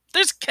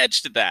 There's a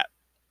catch to that.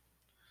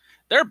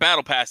 There are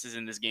battle passes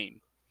in this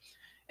game.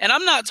 And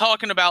I'm not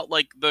talking about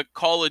like the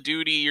Call of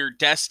Duty or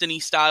Destiny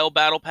style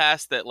battle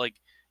pass that like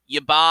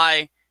you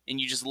buy and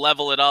you just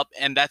level it up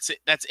and that's it.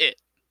 That's it.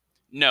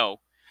 No.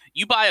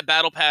 You buy a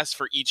battle pass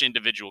for each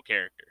individual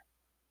character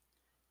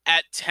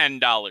at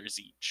 $10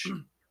 each.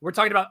 We're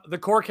talking about the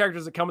core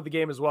characters that come with the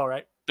game as well,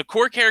 right? The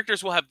core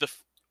characters will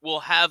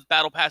have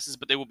battle passes,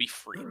 but they will be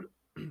free.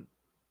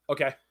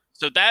 Okay.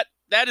 So that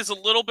is a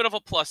little bit of a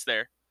plus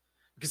there.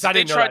 Because I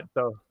didn't know that,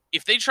 so.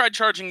 If they tried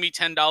charging me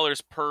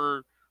 $10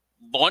 per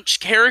launch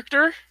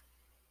character,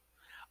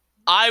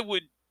 I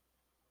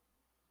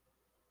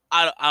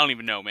don't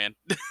even know, man.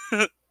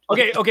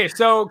 Okay.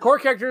 So core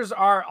characters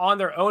are on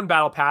their own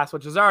battle pass,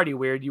 which is already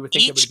weird. You would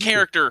think each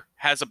character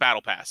has a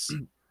battle pass.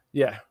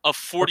 Yeah. Of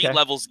 40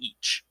 levels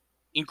each,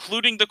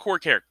 including the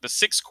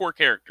 6 core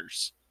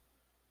characters.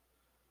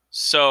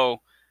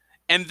 So,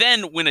 and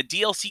then when a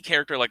DLC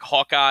character like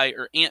Hawkeye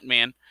or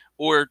Ant-Man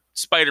or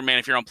Spider-Man,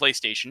 if you're on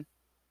PlayStation,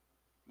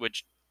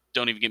 which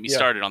don't even get me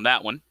started on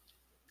that one,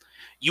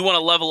 you want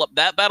to level up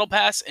that battle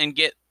pass and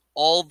get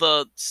all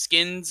the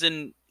skins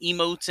and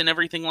emotes and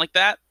everything like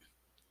that,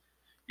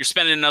 you're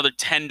spending another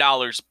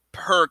 $10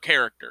 per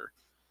character,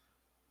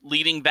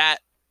 leading that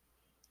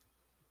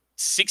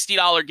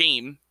 $60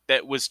 game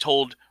that was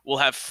told will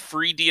have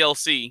free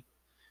DLC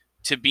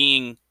to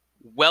being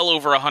well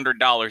over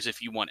 $100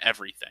 if you want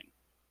everything.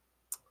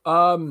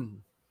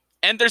 And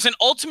there's an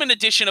Ultimate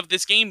Edition of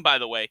this game, by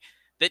the way,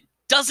 that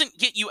doesn't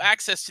get you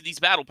access to these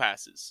battle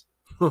passes.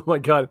 Oh my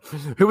god.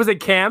 Who was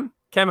it? Cam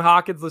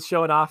Hawkins was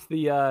showing off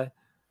the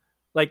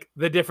like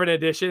the different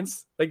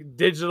editions, like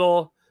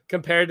digital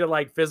compared to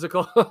like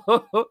physical.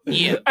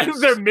 Yeah. And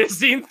they're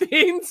missing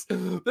things.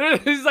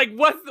 He's like,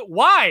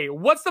 why?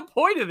 What's the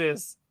point of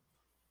this?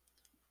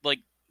 Like,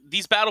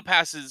 these battle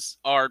passes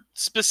are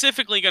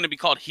specifically going to be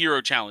called Hero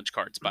Challenge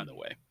cards, by the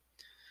way.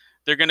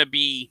 They're going to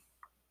be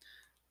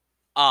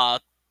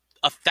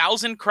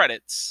 1,000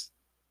 credits,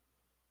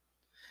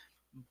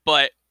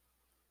 but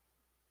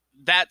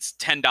that's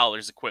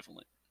 $10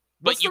 equivalent.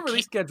 What's the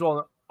release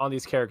schedule on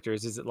these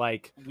characters? Is it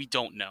like... We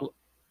don't know.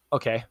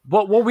 Okay.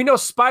 Well, we know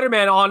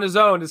Spider-Man on his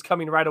own is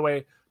coming right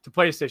away to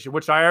PlayStation,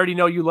 which I already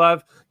know you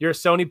love. You're a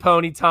Sony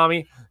pony,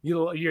 Tommy.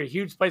 You're a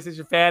huge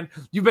PlayStation fan.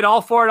 You've been all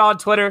for it on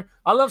Twitter.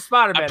 I love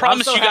Spider-Man. I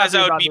promised you guys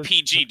I would be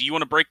PG. Do you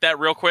want to break that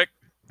real quick?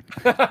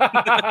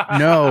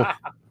 No.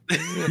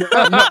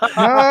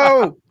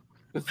 No.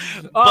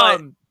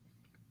 But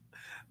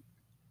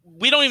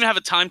we don't even have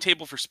a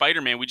timetable for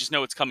Spider-Man. We just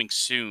know it's coming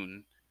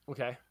soon.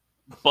 Okay.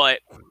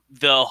 But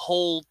the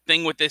whole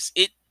thing with this,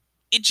 it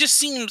just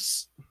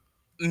seems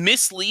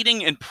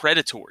misleading and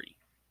predatory.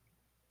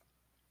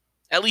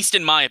 At least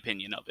in my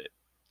opinion of it.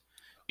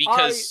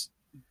 Because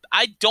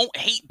I don't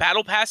hate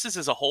battle passes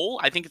as a whole.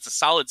 I think it's a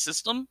solid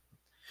system.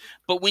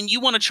 But when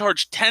you want to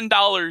charge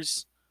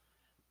 $10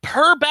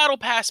 per battle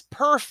pass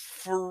per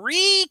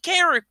free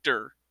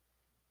character,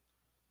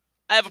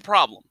 I have a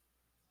problem.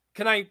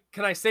 Can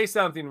I say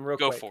something real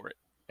quick? Go for it.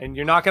 And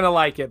you're not going to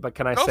like it, but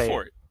can I say it? Go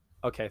for it.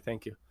 Okay,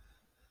 thank you.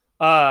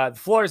 The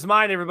floor is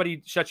mine.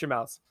 Everybody shut your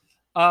mouths.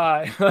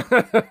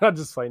 I'm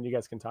just playing. You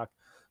guys can talk.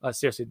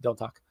 Seriously, don't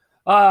talk.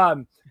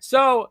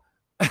 So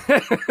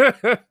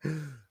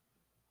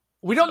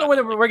we don't know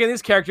whether we're getting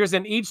these characters,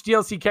 and each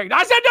DLC character.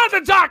 I said not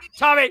to talk,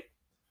 Tommy.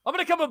 I'm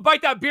gonna come and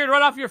bite that beard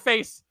right off your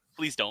face.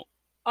 Please don't.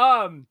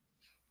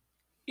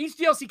 Each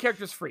DLC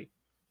character is free.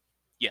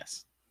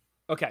 Yes.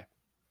 Okay.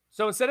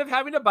 So instead of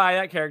having to buy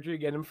that character, you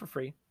get him for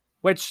free,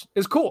 which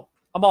is cool.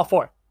 I'm all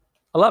for it.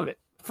 I love it.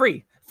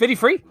 Free. Fitty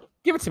free?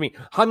 Give it to me.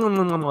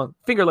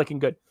 Finger looking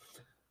good.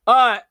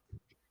 Now,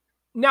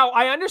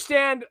 I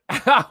understand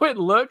how it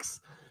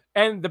looks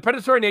and the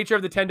predatory nature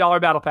of the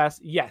 $10 battle pass.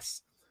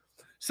 Yes.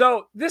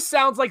 So this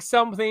sounds like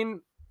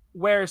something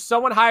where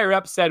someone higher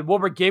up said, well,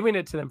 we're giving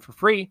it to them for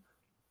free.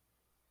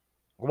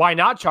 Why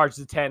not charge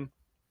the 10?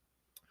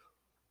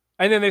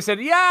 And then they said,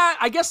 yeah,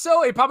 I guess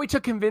so. It probably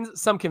took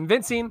some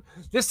convincing.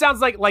 This sounds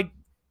like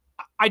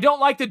I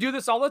don't like to do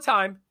this all the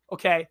time.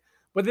 Okay.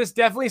 But this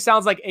definitely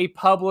sounds like a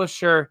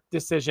publisher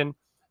decision,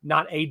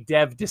 not a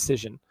dev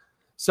decision.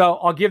 So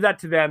I'll give that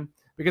to them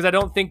because I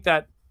don't think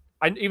that,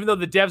 even though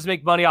the devs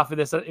make money off of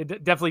this,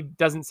 it definitely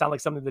doesn't sound like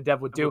something the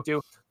dev would do.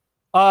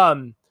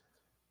 But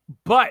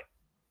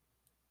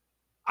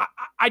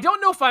I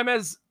don't know if I'm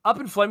as up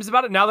in flames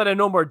about it now that I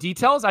know more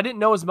details. I didn't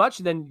know as much,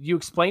 and then you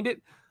explained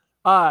it.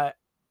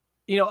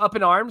 Up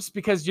in arms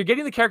because you're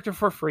getting the character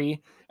for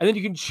free, and then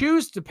you can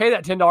choose to pay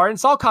that $10, and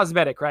it's all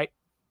cosmetic, right?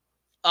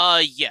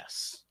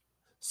 Yes.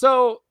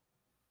 So,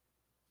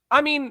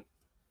 I mean,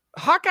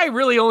 Hawkeye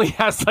really only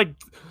has like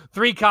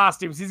 3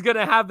 costumes. He's going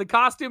to have the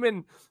costume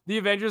in the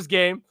Avengers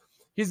game.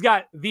 He's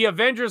got the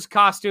Avengers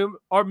costume,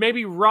 or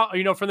maybe from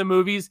the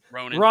movies.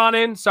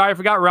 Ronin. Sorry, I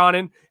forgot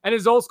Ronin, and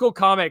his old school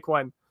comic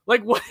one.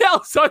 Like, what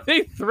else are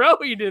they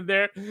throwing in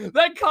there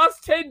that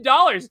costs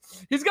 $10?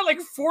 He's got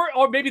like 4,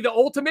 or maybe the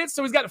ultimate.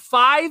 So he's got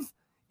 5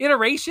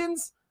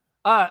 iterations.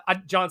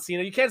 John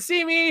Cena, you can't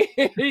see me.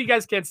 You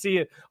guys can't see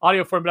it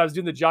audio form, but I was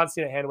doing the John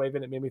Cena hand wave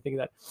and it made me think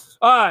of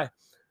that.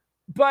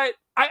 But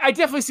I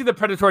definitely see the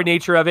predatory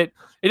nature of it.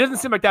 It doesn't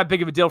seem like that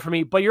big of a deal for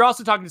me, but you're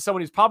also talking to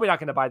someone who's probably not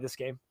going to buy this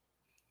game.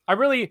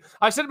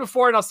 I've said it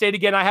before and I'll say it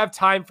again. I have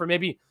time for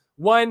maybe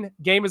 1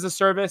 game as a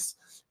service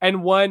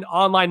and 1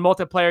 online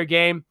multiplayer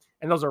game.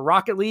 And those are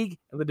Rocket League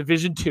and the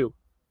Division 2.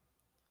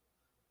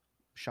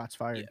 Shots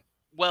fired. Yeah.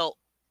 Well,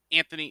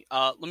 Anthony,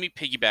 let me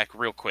piggyback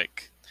real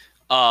quick.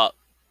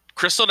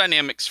 Crystal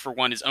Dynamics, for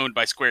one, is owned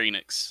by Square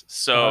Enix.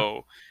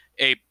 So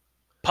a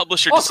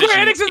publisher decision...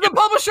 Square Enix is the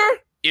publisher?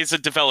 Is a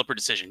developer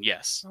decision,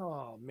 yes.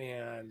 Oh,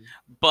 man.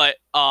 But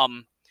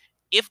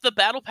if the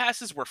battle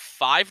passes were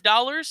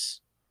 $5,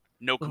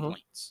 no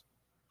complaints.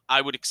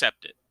 I would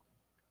accept it.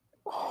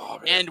 Oh,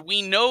 and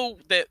we know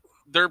that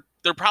they're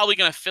probably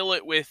going to fill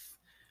it with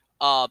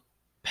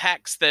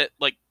packs that,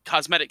 like,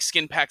 cosmetic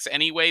skin packs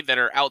anyway, that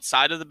are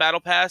outside of the battle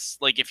pass.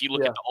 Like, if you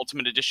look at the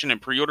Ultimate Edition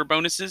and pre-order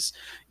bonuses,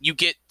 you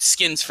get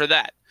skins for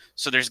that.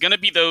 So there's going to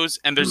be those,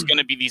 and there's going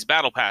to be these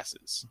battle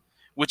passes,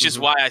 which is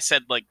why I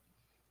said, like,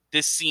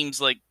 this seems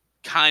like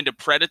kind of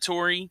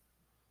predatory,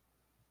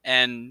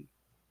 and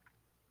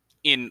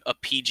in a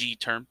PG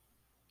term,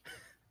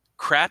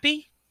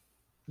 crappy.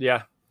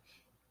 Yeah,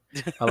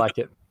 I like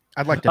it.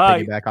 I'd like to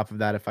piggyback off of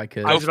that if I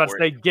could. I was about to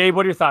say, Gabe,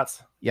 what are your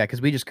thoughts? Yeah,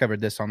 because we just covered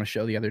this on the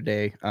show the other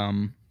day.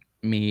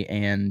 Me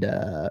and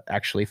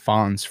actually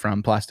Fonz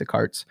from Plastic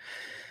Hearts.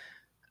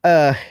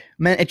 Man,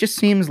 it just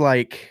seems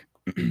like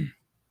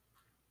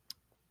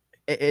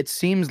it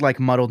seems like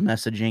muddled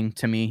messaging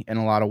to me in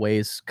a lot of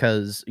ways,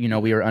 because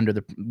we were under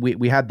we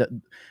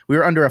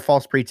were under a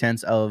false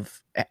pretense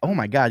of, oh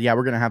my god, yeah,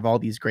 we're gonna have all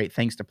these great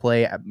things to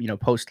play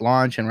post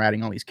launch, and we're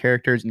adding all these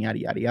characters and yada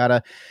yada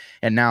yada,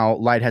 and now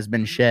light has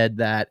been shed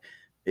that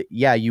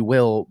yeah, you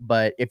will,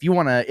 but if you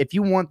want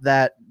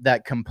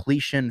that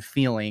completion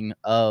feeling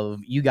of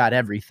you got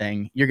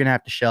everything, you're gonna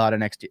have to shell out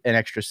an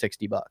extra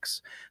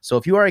 $60. So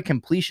if you are a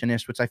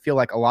completionist, which I feel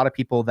like a lot of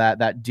people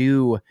that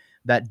do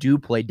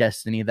play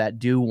Destiny, that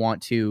do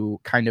want to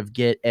kind of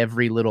get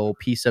every little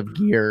piece of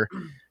gear,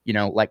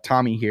 like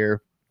Tommy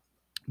here,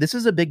 this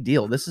is a big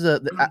deal. This is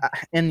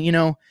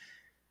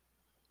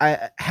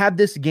I had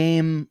this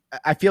game.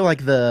 I feel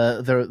like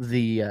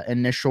the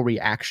initial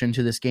reaction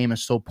to this game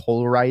is so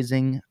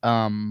polarizing.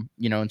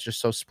 It's just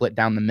so split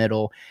down the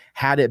middle.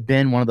 Had it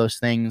been one of those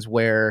things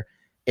where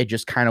it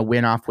just kind of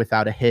went off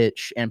without a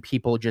hitch, and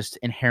people just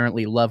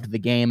inherently loved the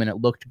game and it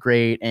looked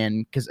great,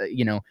 and because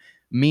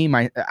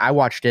I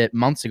watched it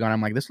months ago and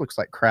I'm like, this looks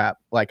like crap.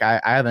 Like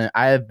I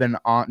have been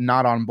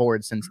not on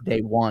board since day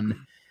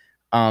one.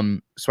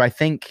 So I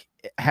think,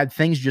 had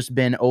things just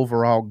been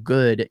overall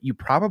good, you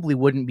probably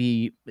would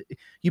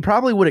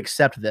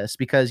accept this,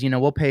 because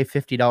we'll pay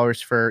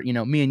 $50 for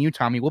me and you,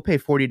 Tommy, we'll pay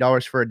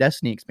 $40 for a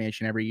Destiny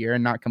expansion every year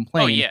and not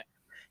complain. Oh yeah.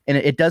 And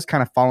it does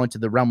kind of fall into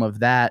the realm of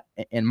that,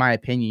 in my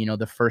opinion.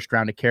 The first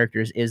round of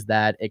characters is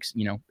that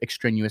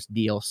extraneous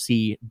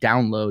DLC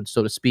download,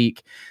 so to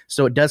speak.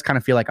 So it does kind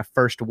of feel like a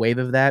first wave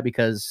of that,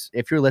 because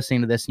if you're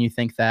listening to this and you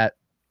think that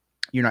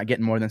you're not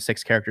getting more than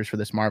 6 characters for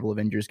this Marvel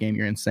Avengers game,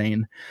 you're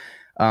insane.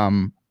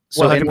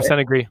 So 100%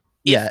 agree.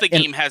 If the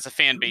game has a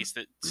fan base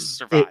that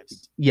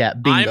survives.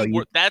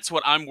 Bingo. That's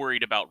what I'm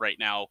worried about right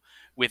now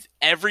with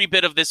every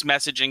bit of this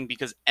messaging,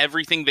 because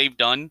everything they've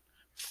done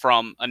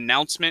from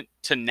announcement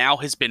to now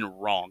has been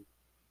wrong.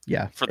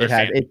 Yeah, for their it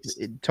had fan base.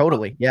 it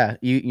totally. Yeah,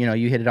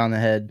 you hit it on the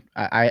head.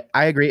 I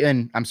agree,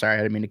 and I'm sorry, I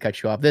didn't mean to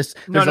cut you off. There's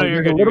You're a good.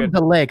 You're little good.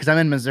 delay because I'm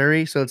in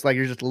Missouri, so it's like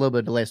you're just a little bit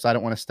of delay. So I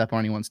don't want to step on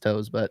anyone's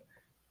toes, but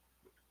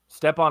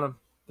Step on them.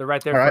 They're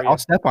right there all for right, you. I'll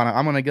step on it.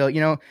 I'm gonna go.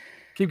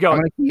 Keep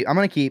going. I'm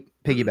gonna keep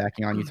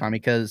piggybacking on you, Tommy,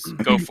 because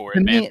Go for to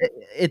it, me, man.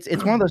 it's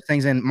one of those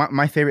things, and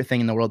my favorite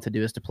thing in the world to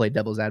do is to play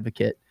devil's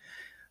advocate.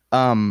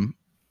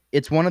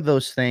 It's one of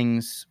those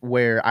things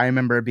where I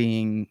remember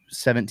being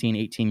 17,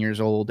 18 years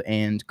old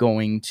and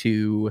going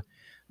to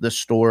the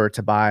store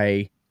to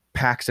buy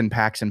packs and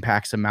packs and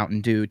packs of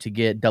Mountain Dew to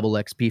get double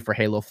XP for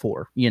Halo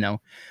 4,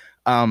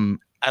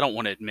 I don't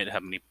want to admit how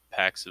many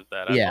packs of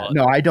that I yeah, bought.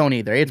 no, I don't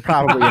either. It's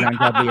probably an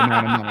ungodly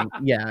amount of money.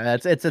 Yeah,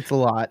 it's a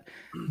lot.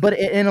 But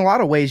in a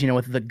lot of ways,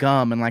 with the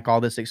gum and like all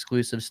this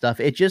exclusive stuff,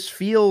 it just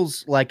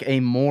feels like a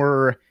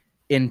more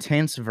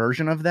intense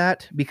version of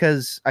that,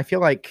 because I feel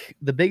like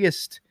the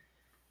biggest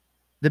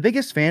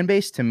fan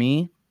base to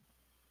me,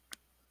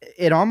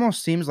 it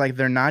almost seems like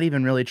they're not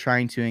even really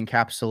trying to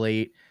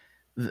encapsulate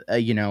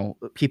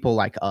people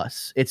like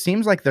us. It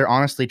seems like they're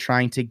honestly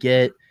trying to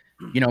get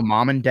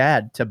mom and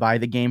dad to buy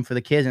the game for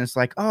the kids, and it's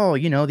like, oh,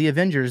 the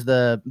Avengers,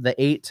 the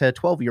 8 to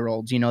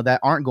 12-year-olds, that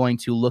aren't going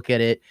to look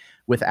at it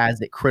with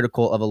as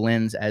critical of a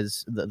lens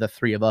as the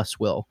three of us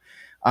will.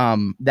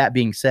 That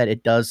being said,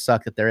 it does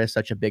suck that there is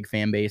such a big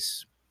fan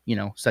base,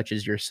 such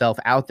as yourself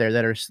out there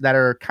that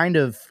are kind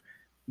of,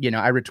 I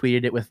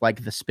retweeted it with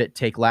like the spit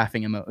take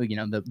laughing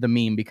the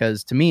meme,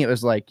 because to me it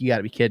was like, you got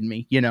to be kidding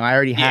me. I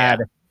already had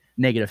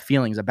negative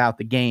feelings about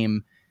the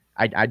game.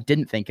 I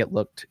didn't think it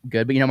looked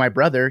good, but my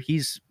brother,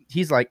 he's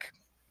like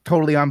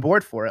totally on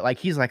board for it. Like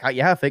he's like,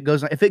 yeah, if it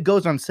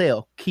goes on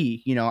sale,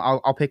 key,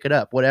 I'll pick it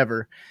up,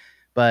 whatever.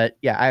 But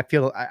yeah, I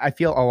feel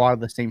a lot of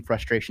the same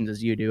frustrations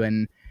as you do,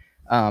 and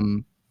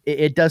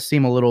it does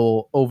seem a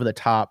little over the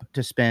top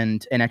to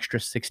spend an extra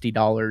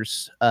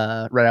 $60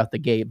 right out the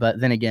gate. But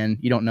then again,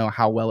 you don't know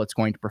how well it's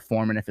going to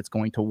perform and if it's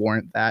going to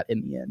warrant that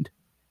in the end.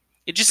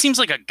 It just seems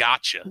like a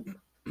gotcha.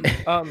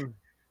 Can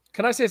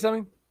I say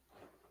something?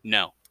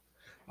 No.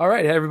 All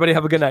right, everybody,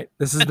 have a good night.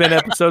 This has been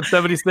episode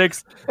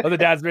 76 of the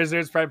Dad's Bears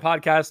Nerds Prime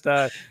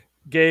podcast.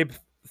 Gabe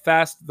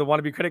Fast, the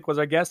wannabe critic, was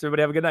our guest.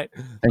 Everybody have a good night.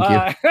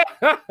 Thank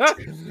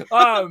you.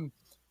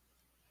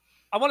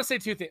 I want to say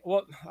two things.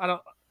 Well,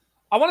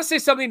 I want to say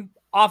something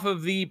off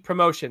of the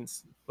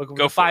promotions. Look,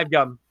 Go for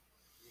 5Gum.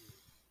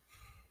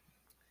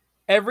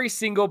 Every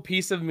single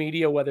piece of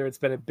media, whether it's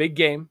been a big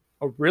game,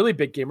 a really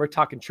big game, we're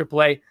talking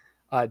AAA,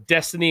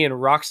 Destiny and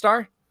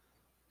Rockstar.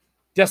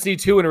 Destiny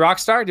 2 and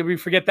Rockstar. Did we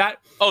forget that?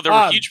 Oh, there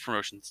were huge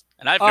promotions,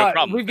 and I have no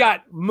problem. We've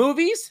got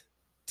movies,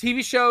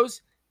 TV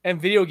shows,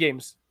 and video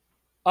games.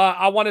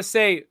 I want to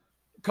say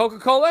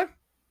Coca-Cola,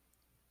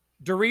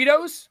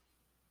 Doritos,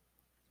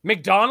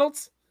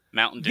 McDonald's,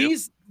 Mountain Dew.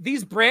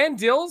 These brand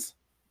deals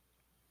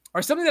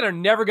are something that are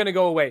never going to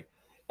go away.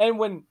 And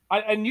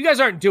and you guys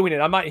aren't doing it.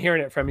 I'm not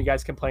hearing it from you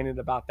guys complaining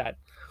about that.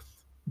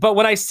 But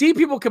when I see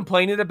people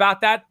complaining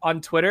about that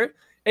on Twitter,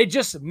 it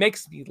just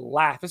makes me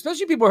laugh,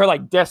 especially people who are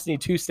like Destiny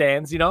 2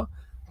 stands,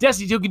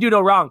 Destiny 2 can do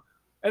no wrong.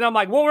 And I'm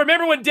like, well,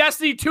 remember when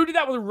Destiny 2 did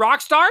that with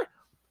Rockstar?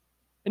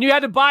 And you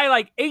had to buy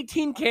like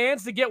 18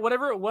 cans to get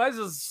whatever it was,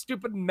 those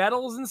stupid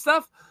medals and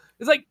stuff.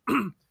 It's like,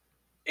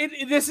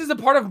 this is a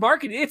part of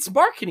marketing. It's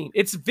marketing.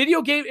 It's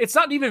video game. It's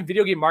not even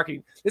video game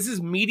marketing. This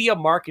is media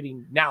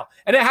marketing now.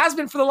 And it has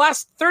been for the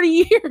last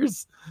 30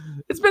 years.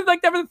 It's been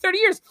like that for 30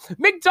 years.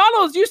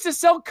 McDonald's used to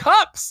sell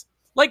cups.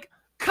 Like,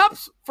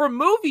 cups for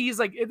movies.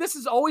 Like, this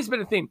has always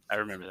been a theme. I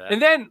remember that.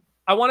 And then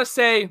I want to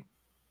say,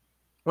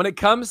 when it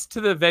comes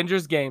to the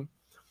Avengers game,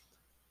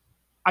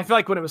 I feel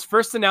like when it was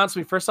first announced,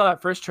 we first saw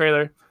that first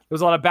trailer, there was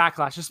a lot of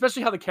backlash,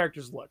 especially how the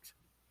characters looked.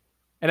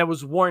 And it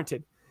was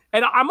warranted.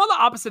 And I'm on the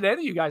opposite end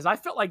of you guys. I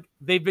felt like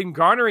they've been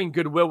garnering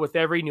goodwill with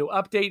every new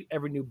update,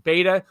 every new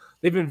beta.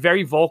 They've been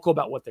very vocal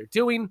about what they're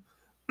doing.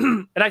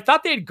 And I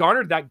thought they had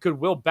garnered that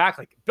goodwill back,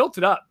 like built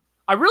it up.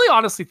 I really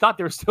honestly thought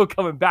they were still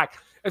coming back,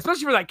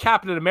 especially for that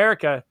Captain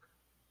America,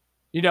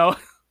 They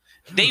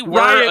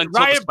were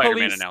until the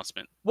Spider-Man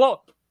announcement.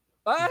 Well,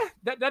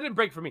 that didn't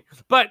break for me.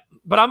 But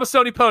I'm a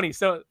Sony pony,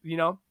 so,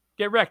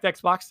 get wrecked,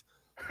 Xbox.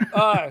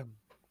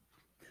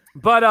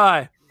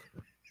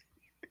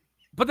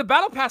 But the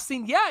Battle Pass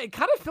thing, yeah, it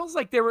kind of feels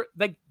like they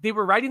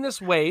were riding this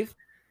wave.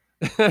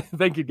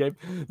 Thank you, Gabe.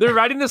 They're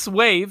riding this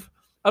wave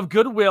of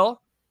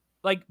goodwill,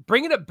 like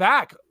bringing it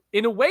back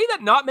in a way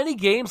that not many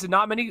games and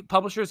not many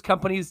publishers,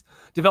 companies,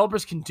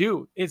 developers can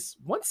do. It's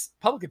once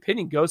public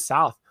opinion goes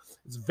south,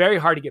 it's very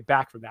hard to get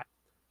back from that.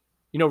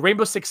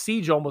 Rainbow Six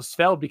Siege almost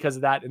failed because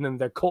of that, and then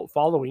their cult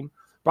following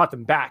brought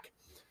them back.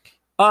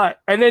 And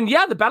then,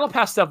 yeah, the Battle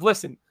Pass stuff.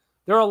 Listen,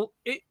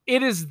 it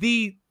is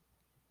the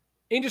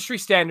industry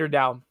standard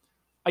now.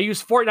 I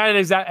use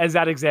Fortnite as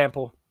that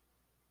example.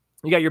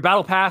 You got your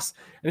Battle Pass,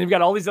 and then you've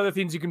got all these other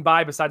things you can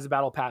buy besides the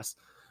Battle Pass.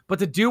 But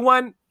to do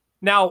one,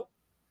 now,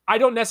 I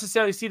don't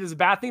necessarily see it as a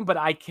bad thing, but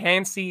I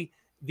can see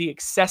the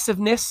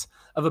excessiveness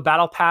of a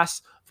Battle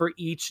Pass for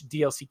each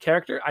DLC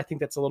character. I think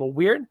that's a little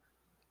weird.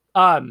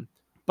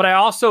 But I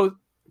also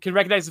can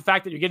recognize the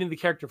fact that you're getting the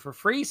character for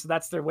free, so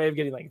that's their way of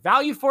getting like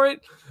value for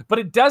it. But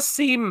it does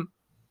seem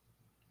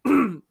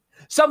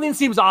something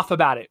seems off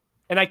about it,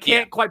 and I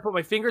can't quite put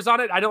my fingers on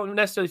it. I don't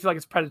necessarily feel like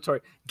it's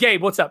predatory.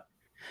 Gabe, what's up?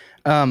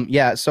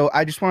 Yeah, so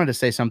I just wanted to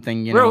say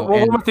something, One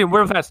more thing,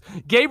 real fast.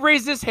 Gabe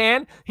raised his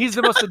hand. He's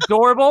the most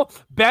adorable,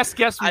 best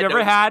guest we've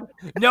ever had.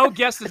 No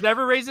guest has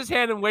ever raised his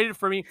hand and waited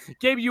for me.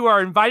 Gabe, you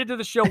are invited to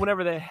the show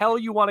whenever the hell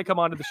you want to come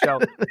onto the show.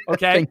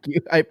 Okay? Thank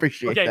you. I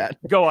appreciate that.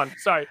 Go on.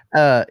 Sorry.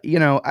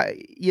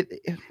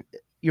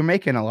 You're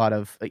making a lot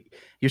of,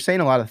 you're saying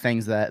a lot of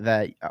things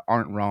that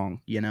aren't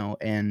wrong,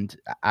 and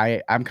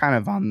I'm kind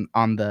of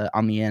on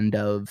the end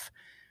of,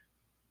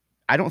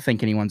 I don't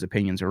think anyone's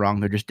opinions are wrong.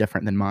 They're just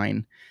different than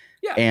mine.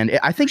 Yeah, and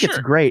I think it's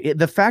great.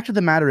 The fact of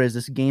the matter is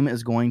this game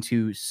is going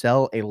to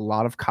sell a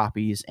lot of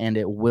copies, and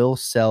it will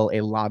sell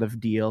a lot of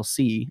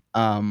DLC.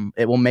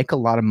 It will make a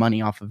lot of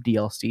money off of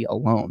DLC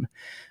alone.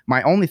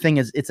 My only thing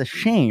is it's a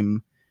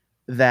shame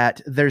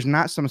that there's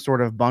not some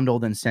sort of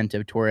bundled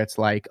incentive to where it's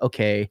like,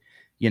 okay,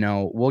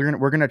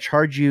 we're gonna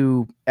charge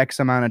you X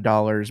amount of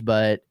dollars,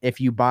 but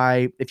if you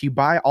buy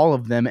all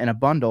of them in a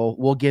bundle,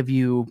 we'll give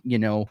you,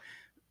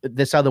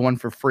 this other one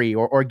for free,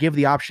 or give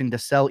the option to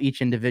sell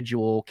each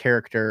individual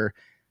character,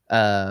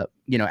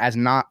 as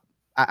not,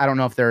 I don't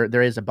know if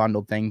there is a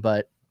bundled thing,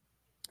 but,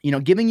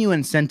 giving you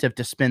incentive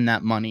to spend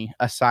that money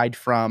aside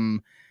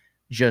from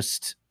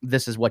just,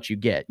 this is what you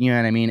get, you know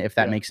what I mean? If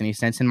that makes any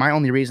sense. And my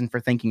only reason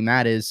for thinking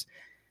that is,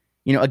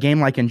 a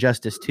game like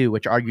Injustice 2,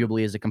 which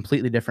arguably is a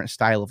completely different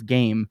style of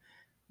game,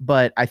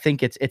 but I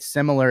think it's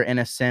similar in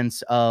a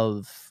sense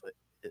of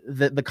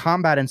the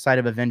combat inside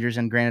of Avengers.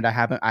 And granted, I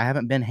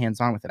haven't been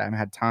hands-on with it. I haven't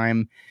had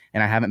time,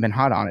 and I haven't been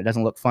hot on it. It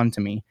doesn't look fun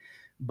to me,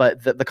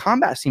 but the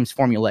combat seems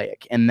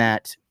formulaic in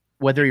that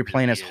whether you're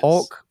playing as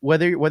Hulk,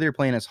 whether you're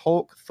playing as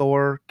Hulk,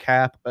 Thor,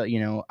 Cap,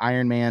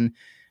 Iron Man,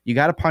 you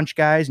got to punch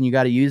guys and you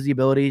got to use the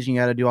abilities and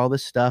you got to do all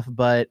this stuff.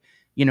 But,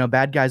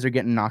 bad guys are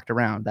getting knocked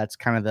around. That's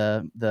kind of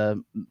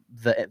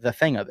the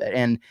thing of it.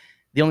 And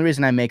the only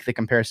reason I make the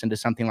comparison to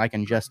something like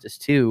Injustice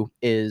 2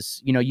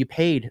 is, you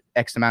paid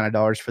X amount of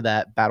dollars for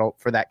that battle,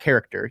 for that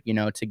character,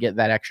 to get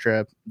that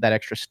extra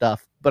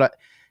stuff. But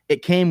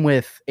it came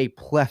with a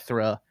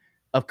plethora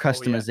of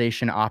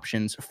customization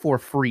options for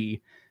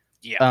free.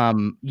 Yeah.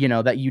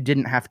 That you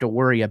didn't have to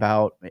worry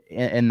about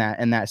in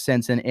that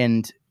sense.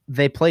 And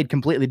they played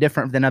completely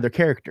different than other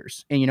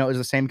characters. And, it was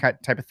the same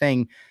type of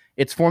thing.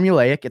 It's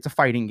formulaic. It's a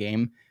fighting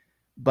game.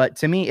 But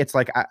to me, it's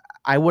like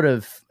I would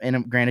have,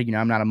 and granted,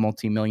 I'm not a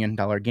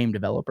multi-million-dollar game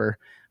developer,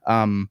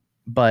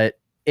 but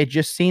it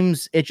just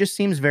seems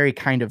very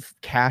kind of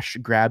cash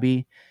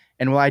grabby.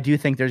 And while I do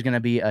think there's going to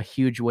be a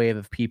huge wave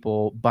of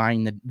people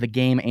buying the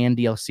game and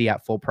DLC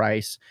at full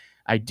price,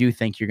 I do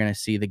think you're going to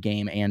see the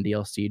game and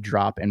DLC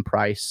drop in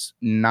price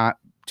not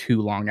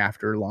too long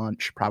after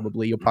launch.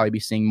 Probably you'll probably be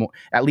seeing more,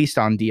 at least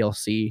on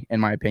DLC, in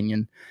my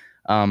opinion,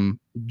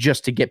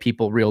 just to get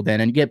people reeled in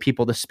and get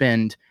people to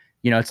spend.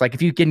 It's like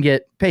if you can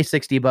pay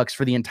 $60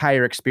 for the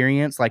entire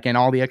experience, like in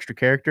all the extra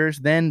characters,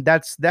 then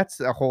that's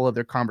a whole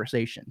other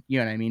conversation. You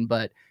know what I mean?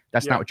 But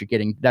that's not what you're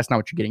getting. That's not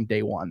what you're getting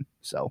day one.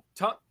 So,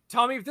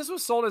 Tommy, if this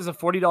was sold as a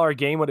 $40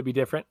 game, would it be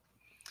different?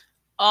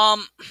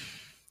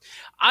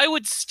 I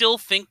would still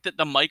think that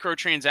the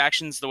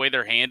microtransactions, the way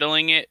they're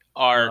handling it,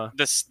 are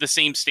the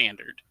same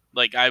standard.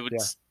 Like I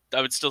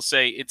would still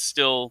say it's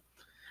still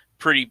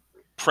pretty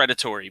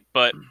predatory,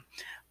 but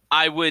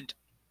I wouldn't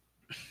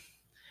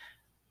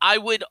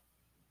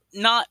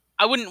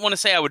want to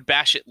say I would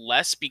bash it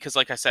less, because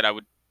like I said,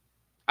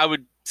 I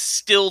would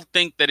still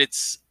think that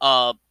it's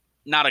not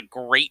a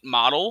great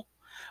model,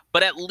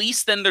 but at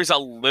least then there's a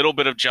little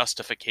bit of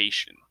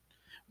justification.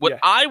 What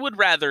I would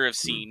rather have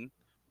seen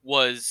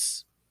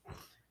was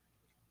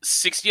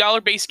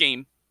 $60 base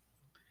game,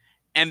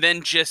 and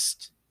then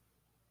just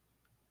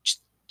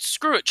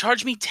screw it,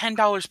 charge me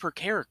 $10 per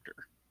character,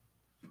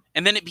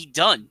 and then it be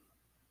done.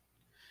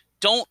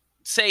 Don't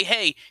say,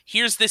 hey,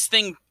 here's this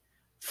thing.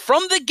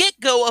 From the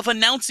get-go of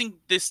announcing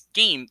this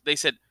game, they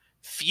said,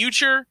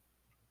 future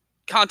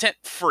content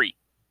free.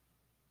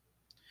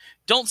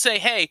 Don't say,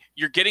 hey,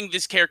 you're getting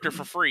this character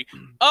for free.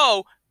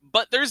 Oh,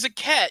 but there's a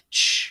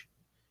catch.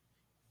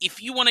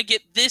 If you want to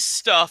get this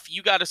stuff,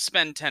 you got to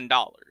spend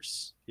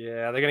 $10.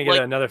 Yeah, they're going to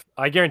get another.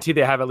 I guarantee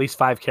they have at least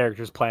 5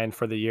 characters planned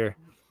for the year.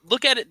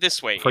 Look at it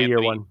this way, for Anthony.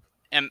 Year one.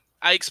 And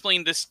I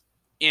explained this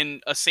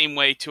in a same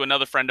way to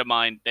another friend of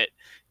mine that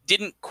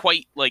didn't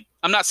quite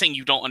I'm not saying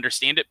you don't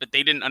understand it, but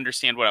they didn't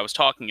understand what I was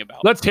talking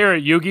about. Let's hear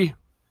it, Yugi.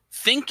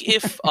 Think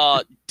if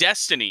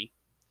Destiny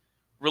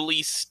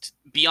released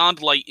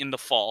Beyond Light in the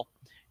fall,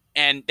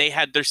 and they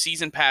had their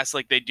season pass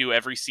like they do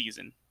every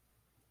season.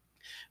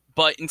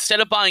 But instead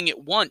of buying it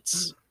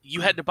once,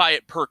 you had to buy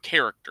it per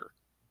character.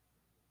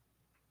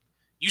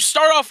 You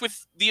start off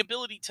with the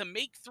ability to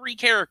make 3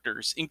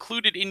 characters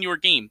included in your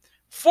game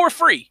for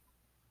free.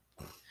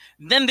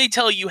 Then they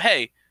tell you,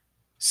 hey,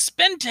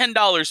 spend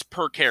 $10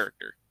 per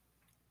character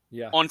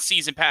on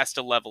season pass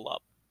to level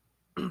up.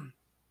 No.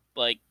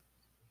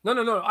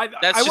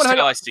 That's just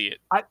how I see it.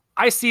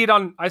 I see it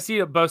on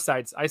both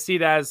sides. I see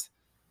it as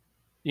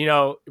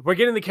we're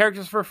getting the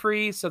characters for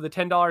free, so the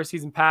 $10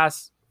 season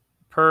pass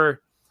per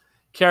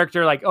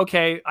character, like,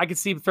 okay, I could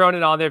see throwing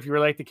it on there if you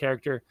really like the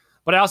character,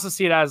 but I also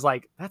see it as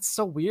like, that's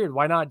so weird.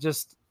 Why not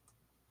just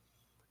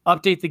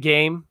update the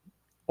game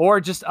or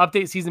just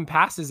update season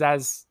passes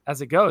as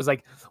it goes?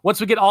 Like,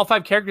 once we get all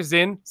 5 characters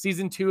in,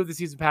 season 2 of the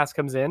season pass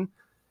comes in,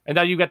 and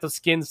now you got the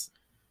skins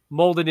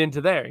molded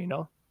into there,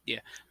 Yeah.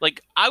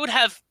 Like,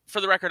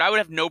 for the record, I would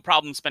have no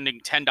problem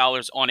spending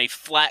 $10 on a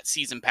flat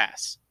season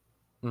pass.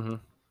 Mm-hmm.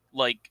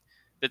 Like,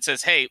 that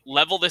says, hey,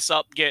 level this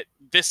up, get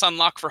this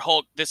unlock for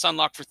Hulk, this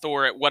unlock for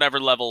Thor at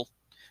whatever level,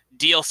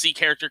 DLC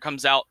character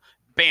comes out,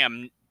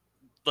 bam,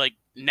 like,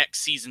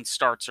 next season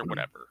starts or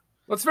whatever.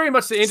 Well, it's very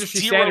much the industry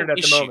standard at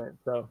the moment.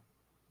 So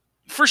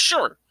for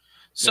sure.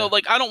 So,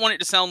 like, I don't want it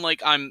to sound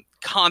like I'm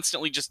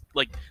constantly just,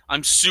 like,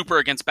 I'm super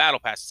against battle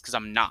passes, because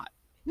I'm not.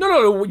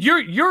 No.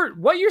 You're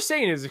what you're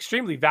saying is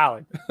extremely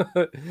valid.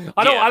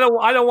 I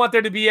don't want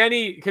there to be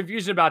any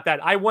confusion about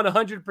that. I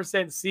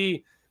 100%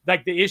 see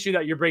like the issue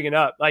that you're bringing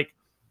up. Like,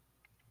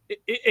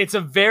 it's a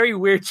very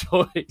weird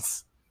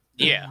choice.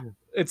 Yeah,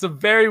 it's a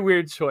very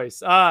weird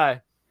choice.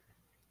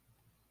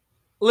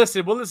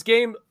 Listen, will this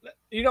game?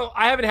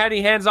 I haven't had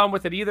any hands on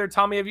with it either.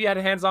 Tommy, have you had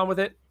a hands on with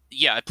it?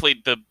 Yeah, I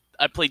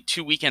played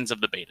 2 weekends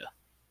of the beta,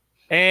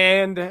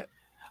 and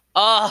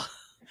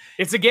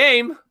it's a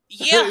game.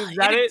 Yeah,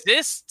 it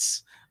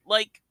exists.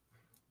 Like,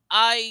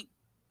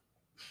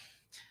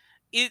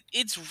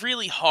 it's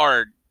really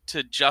hard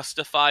to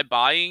justify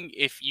buying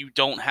if you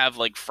don't have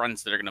like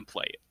friends that are gonna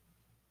play it.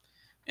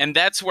 And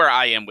that's where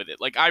I am with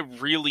it. Like, I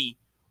really,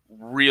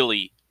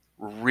 really,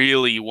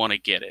 really want to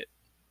get it.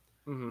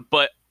 Mm-hmm.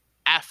 But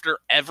after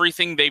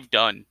everything they've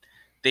done,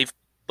 they've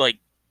like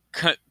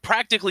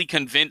practically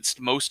convinced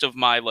most of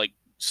my like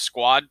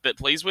squad that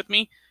plays with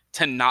me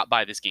to not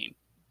buy this game.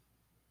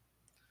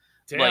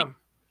 Damn. Like,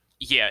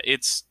 yeah,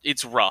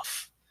 it's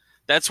rough.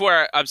 That's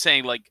where I'm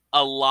saying, like,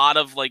 a lot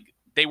of like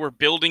they were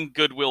building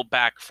goodwill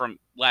back from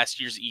last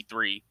year's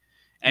E3,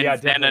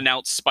 and then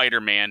announced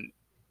Spider-Man.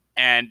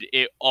 And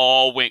it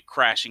all went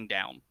crashing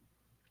down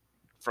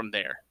from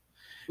there.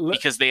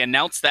 Because they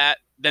announced that,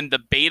 then the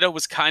beta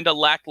was kind of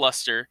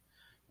lackluster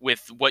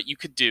with what you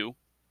could do.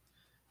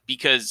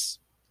 Because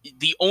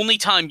the only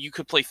time you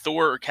could play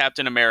Thor or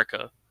Captain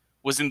America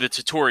was in the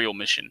tutorial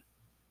mission.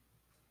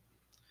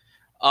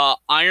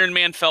 Iron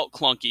Man felt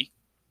clunky.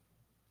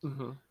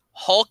 Mm-hmm.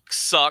 Hulk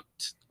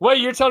sucked. Wait,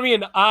 you're telling me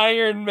an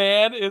Iron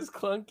Man is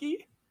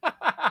clunky?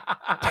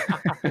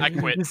 I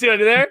quit. You see what I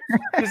did there?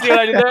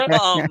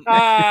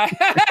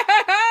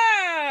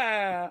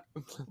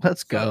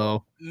 Let's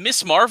go.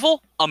 Miss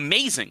Marvel,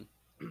 amazing.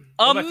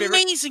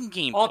 Amazing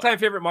game. All-time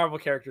favorite Marvel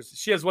characters.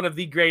 She has one of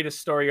the greatest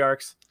story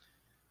arcs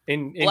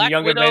in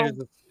Young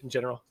Avengers in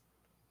general.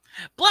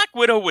 Black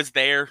Widow was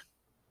there.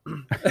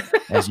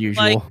 As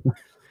usual. Like,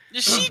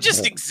 she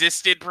just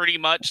existed pretty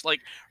much. Like,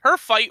 her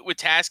fight with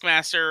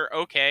Taskmaster,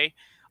 okay.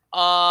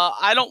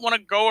 I don't want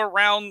to go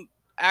around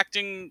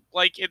acting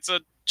like it's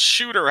a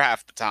shooter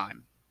half the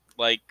time.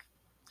 Like,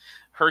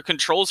 her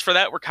controls for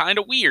that were kind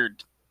of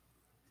weird.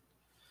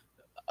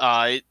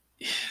 I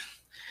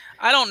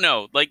don't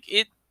know. Like,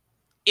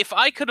 if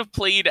I could have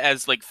played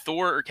as like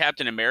Thor or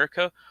Captain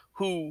America,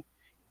 who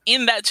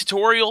in that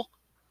tutorial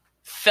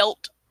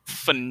felt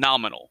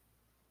phenomenal.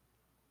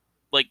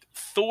 Like,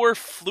 Thor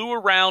flew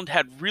around,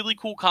 had really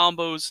cool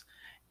combos,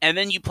 and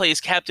then you play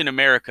as Captain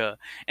America,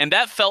 and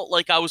that felt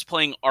like I was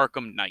playing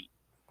Arkham Knight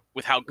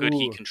with how good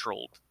he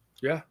controlled.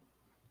 Yeah.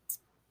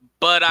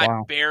 But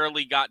I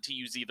barely got to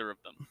use either of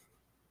them.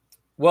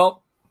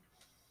 Well,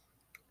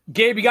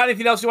 Gabe, you got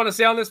anything else you want to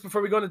say on this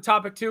before we go into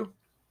topic 2?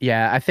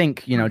 Yeah, I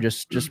think,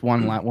 just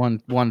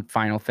one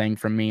final thing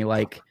from me.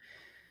 Like,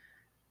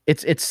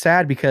 it's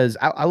sad because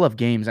I love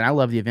games and I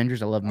love the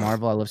Avengers. I love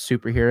Marvel. I love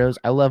superheroes.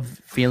 I love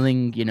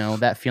feeling,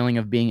 that feeling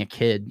of being a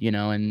kid,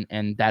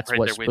 and that's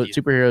what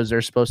superheroes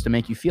are supposed to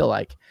make you feel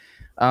like.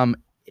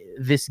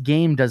 This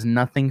game does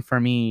nothing for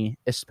me,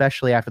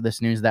 especially after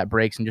this news that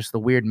breaks and just the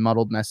weird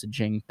muddled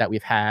messaging that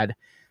we've had.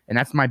 And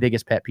that's my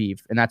biggest pet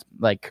peeve. And that's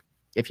like,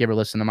 if you ever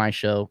listen to my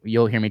show,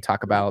 you'll hear me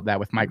talk about that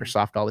with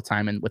Microsoft all the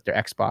time and with their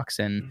Xbox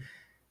and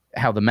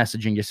how the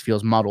messaging just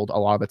feels muddled a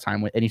lot of the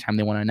time. Anytime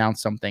they want to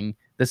announce something,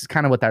 this is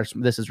kind of what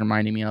this is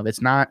reminding me of.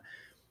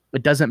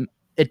 It doesn't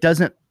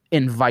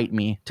invite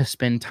me to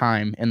spend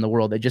time in the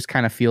world. It just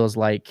kind of feels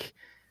like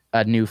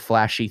a new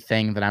flashy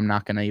thing that I'm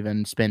not going to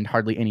even spend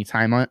hardly any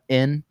time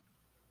in.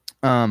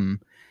 And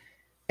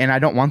I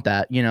don't want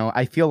that.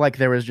 I feel like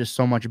there was just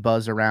so much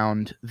buzz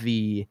around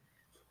the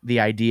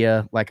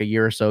idea like a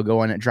year or so ago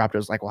when it dropped. It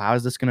was like, well, how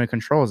is this going to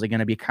control? Is it going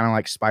to be kind of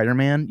like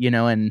Spider-Man?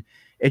 And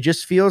it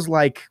just feels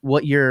like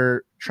what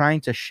you're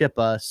trying to ship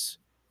us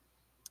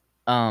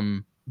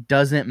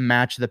doesn't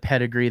match the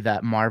pedigree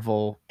that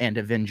Marvel and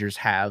Avengers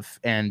have.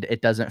 And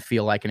it doesn't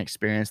feel like an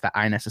experience that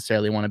I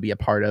necessarily want to be a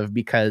part of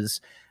because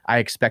I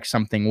expect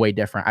something way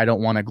different. I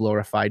don't want a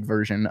glorified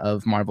version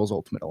of Marvel's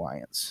Ultimate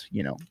Alliance,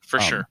 For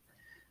sure.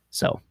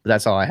 So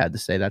that's all I had to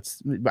say.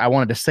 I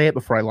wanted to say it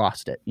before I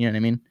lost it. You know what I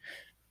mean?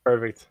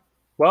 Perfect.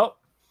 Well,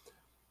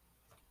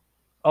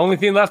 Only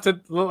thing left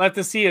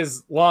to see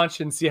is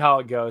launch and see how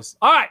it goes.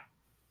 All right.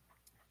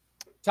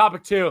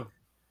 Topic 2.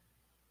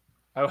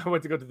 I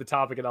went to go to the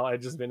topic and I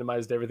just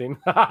minimized everything.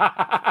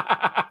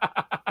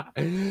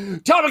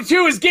 Topic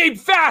 2 is Gabe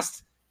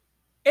Fast,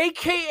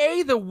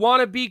 aka the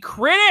wannabe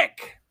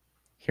critic.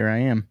 Here I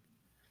am.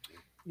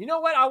 You know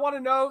what? I want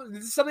to know.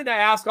 This is something I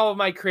ask all of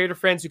my creator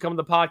friends who come to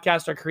the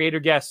podcast or creator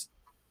guests.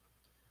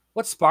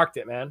 What sparked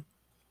it, man?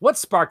 What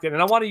sparked it?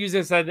 And I want to use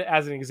this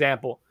as an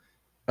example.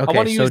 Okay, I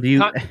want to so use do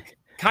you?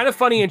 Kind of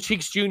Funny and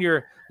Cheeks Jr.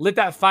 lit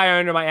that fire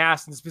under my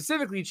ass, and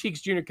specifically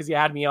Cheeks Jr. because he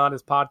had me on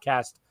his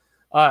podcast,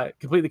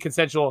 completely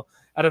consensual,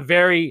 at a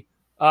very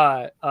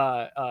early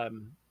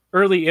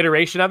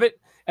iteration of it,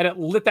 and it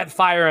lit that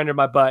fire under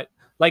my butt.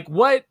 Like,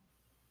 what?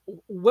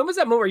 When was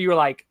that moment where you were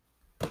like,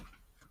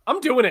 "I'm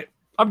doing it.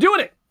 I'm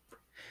doing it"?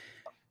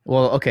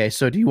 Well, okay.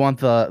 So, do you want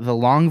the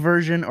long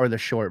version or the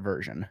short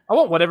version? I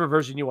want whatever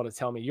version you want to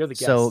tell me. You're the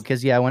guest. So,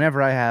 because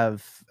whenever I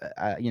have,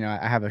 I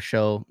have a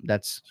show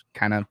that's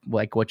kind of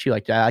like what you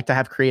like. I like to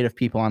have creative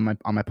people on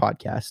my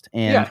podcast,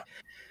 and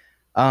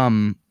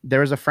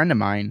there was a friend of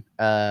mine.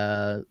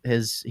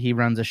 He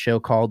runs a show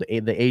called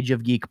the Age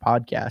of Geek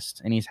podcast,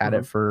 and he's had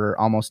it for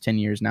almost 10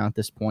 years now at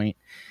this point.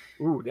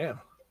 Ooh, damn.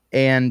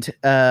 And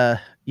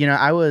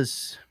I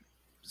was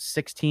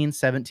 16,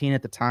 17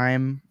 at the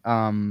time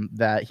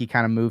that he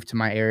kind of moved to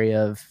my area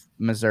of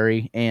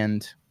Missouri,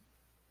 and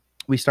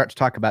we start to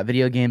talk about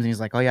video games, and he's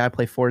like, "Oh yeah, I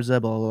play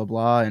Forza, blah blah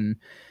blah," and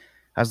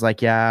I was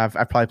like, "Yeah,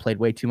 I've probably played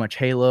way too much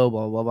Halo,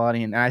 blah blah blah,"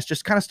 and I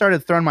just kind of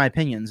started throwing my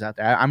opinions out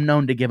there. I'm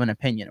known to give an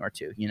opinion or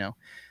two,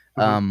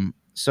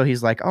 So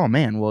he's like, "Oh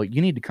man, well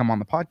you need to come on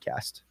the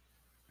podcast."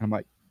 I'm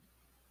like,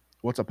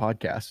 "What's a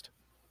podcast?"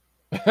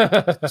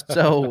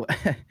 So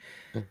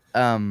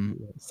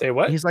say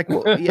what? He's like,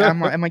 "Well, yeah."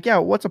 I'm like, "Yeah,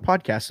 what's a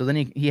podcast?" So then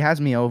he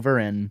has me over,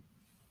 and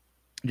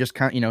just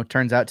kind of,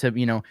 turns out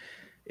to,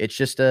 it's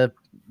just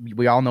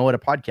we all know what a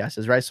podcast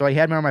is, right? So he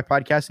had me on my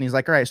podcast, and he's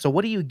like, "All right, so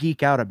what do you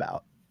geek out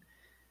about?"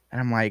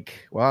 And I'm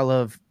like, "Well, I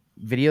love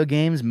video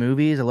games,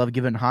 movies. I love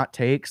giving hot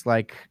takes,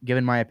 like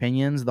giving my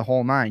opinions, the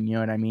whole nine." You know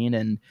what I mean?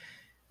 And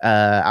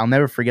I'll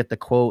never forget the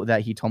quote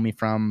that he told me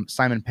from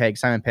Simon Pegg.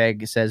 Simon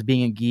Pegg says,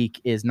 "Being a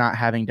geek is not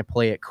having to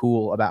play it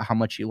cool about how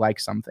much you like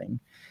something."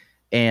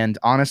 And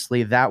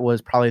honestly, that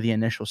was probably the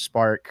initial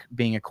spark,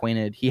 being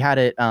acquainted. He had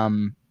it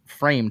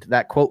framed,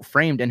 that quote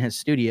framed in his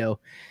studio.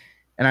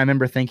 And I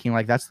remember thinking,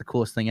 like, that's the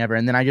coolest thing ever.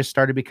 And then I just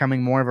started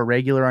becoming more of a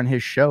regular on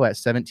his show at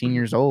 17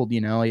 years old.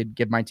 I'd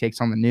give my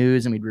takes on the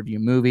news, and we'd review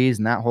movies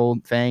and that whole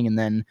thing. And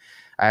then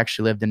I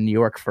actually lived in New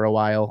York for a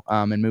while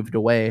and moved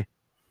away,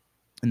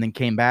 and then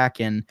came back,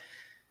 and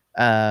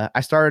I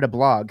started a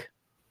blog.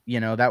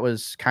 That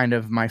was kind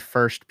of my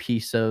first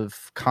piece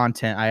of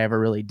content I ever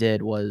really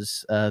did,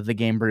 was the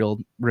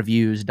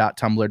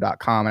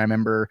GameBreelReviews.tumblr.com. And I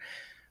remember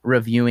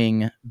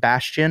reviewing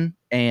Bastion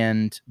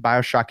and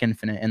BioShock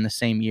Infinite in the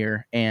same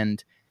year,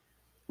 and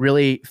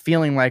really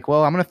feeling like,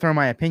 well, I'm going to throw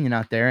my opinion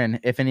out there, and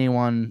if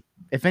anyone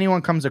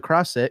comes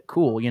across it,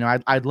 cool.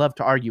 I'd love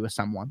to argue with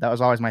someone. That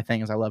was always my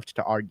thing, is I loved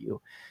to argue.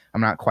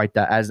 I'm not quite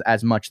that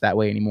as much that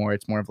way anymore.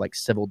 It's more of like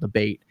civil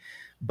debate.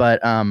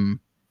 But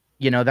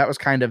that was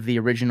kind of the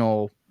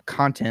original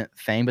content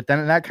thing. But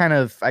then that kind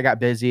of, I got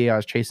busy. I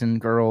was chasing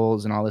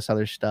girls and all this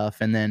other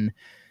stuff, and then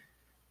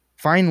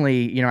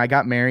finally, I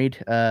got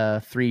married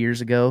 3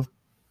 years ago,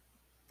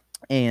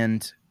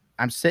 and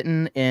I'm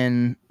sitting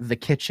in the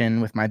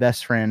kitchen with my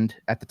best friend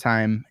at the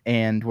time,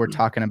 and we're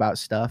talking about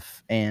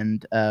stuff,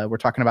 and we're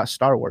talking about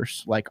Star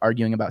Wars, like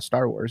arguing about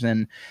Star Wars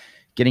and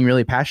getting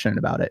really passionate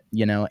about it,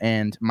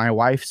 and my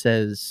wife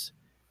says,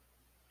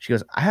 she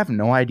goes, "I have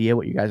no idea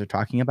what you guys are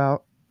talking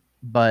about,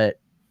 but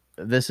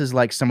this is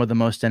like some of the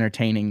most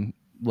entertaining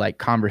like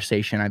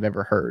conversation I've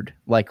ever heard.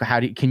 Like,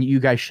 you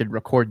guys should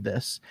record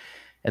this."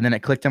 And then it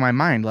clicked in my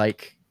mind,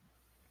 like,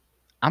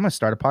 I'm gonna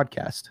start a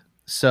podcast.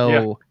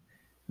 So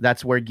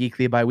that's where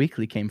Geekly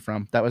Biweekly came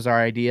from. That was our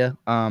idea.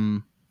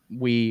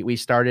 We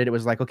started, it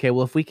was like, okay,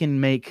 well, if we can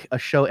make a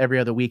show every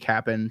other week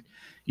happen,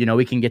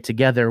 we can get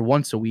together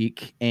once a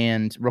week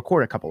and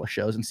record a couple of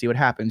shows and see what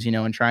happens,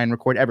 and try and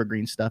record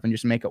evergreen stuff and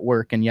just make it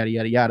work, and yada,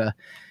 yada, yada.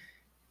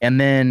 And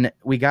then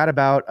we got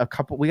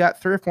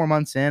 3 or 4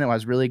 months in, and I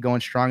was really going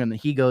strong. And then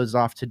he goes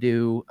off to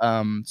do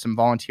some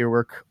volunteer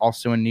work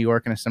also in New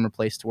York, in a similar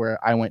place to where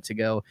I went to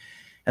go.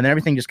 And then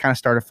everything just kind of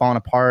started falling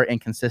apart,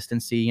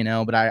 inconsistency,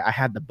 but I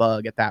had the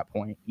bug at that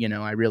point.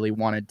 I really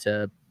wanted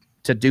to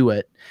do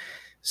it.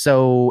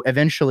 So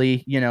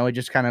eventually, it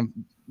just kind of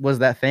was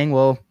that thing.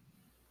 Well,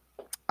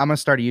 I'm going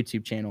to start a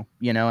YouTube channel,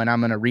 and I'm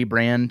going to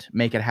rebrand,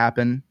 make it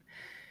happen.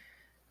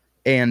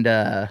 And,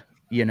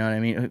 you know what I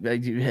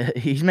mean?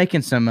 He's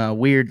making some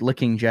weird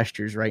looking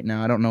gestures right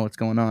now. I don't know what's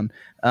going on.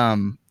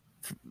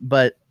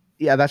 But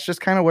yeah, that's just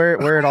kind of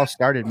where it all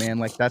started, man.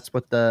 Like that's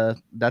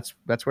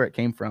where it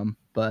came from.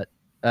 But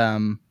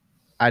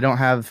I don't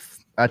have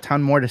a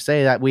ton more to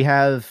say. That we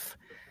have,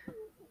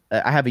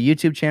 I have a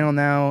YouTube channel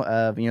now.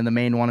 The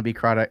main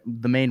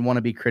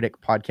wannabe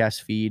critic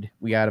podcast feed.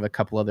 We have a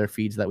couple other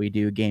feeds that we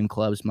do, game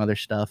clubs, some other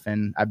stuff,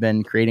 and I've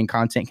been creating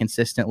content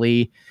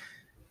consistently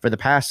for the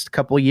past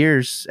couple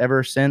years,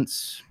 ever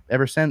since.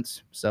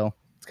 So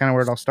it's kind of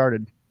where it all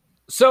started.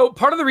 So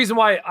part of the reason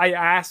why I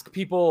ask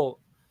people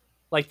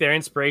like their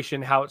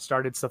inspiration, how it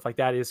started, stuff like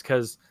that, is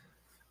because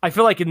I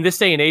feel like in this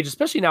day and age,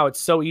 especially now, it's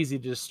so easy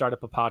to just start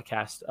up a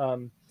podcast.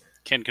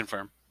 Can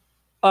confirm.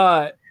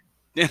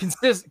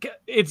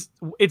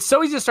 It's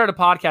so easy to start a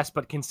podcast,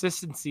 but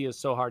consistency is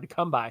so hard to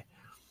come by.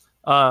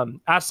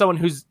 As someone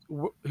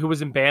who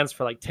was in bands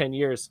for like 10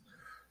 years,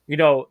 you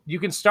know, you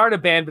can start a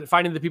band, but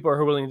finding the people who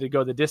are willing to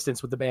go the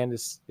distance with the band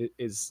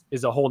is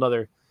a whole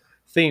nother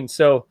thing.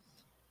 So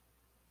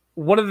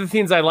one of the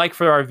things I like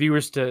for our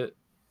viewers to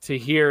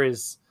hear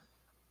is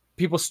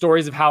people's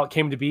stories of how it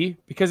came to be,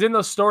 because in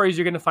those stories,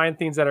 you're going to find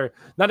things that are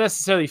not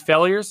necessarily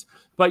failures,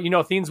 but, you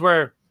know, things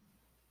where,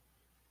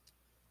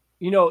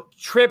 you know,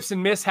 trips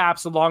and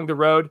mishaps along the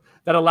road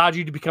that allowed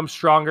you to become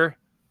stronger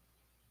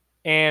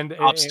and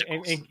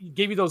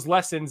give you those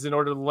lessons in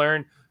order to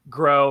learn,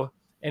 grow,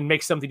 and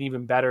make something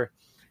even better.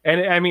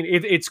 And I mean,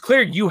 it's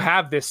clear you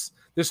have this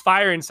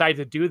fire inside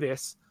to do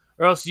this,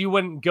 or else you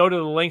wouldn't go to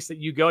the lengths that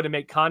you go to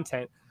make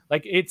content.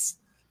 Like it's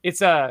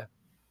a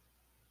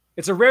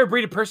rare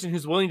breed of person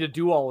who's willing to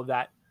do all of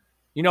that.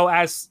 You know,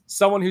 as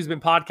someone who's been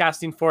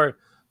podcasting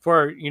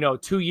for, you know,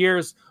 2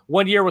 years,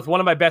 1 year with one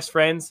of my best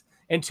friends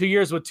and 2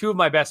 years with two of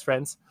my best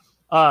friends.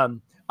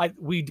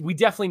 We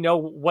definitely know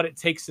what it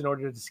takes in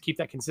order to keep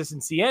that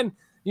consistency, and,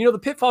 you know, the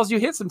pitfalls you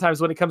hit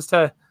sometimes when it comes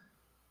to,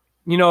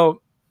 you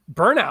know,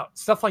 burnout,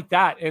 stuff like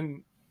that.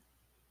 And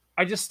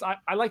I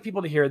like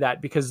people to hear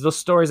that, because those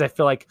stories, I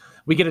feel like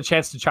we get a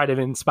chance to try to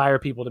inspire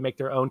people to make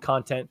their own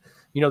content,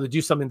 you know, to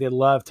do something they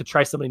love, to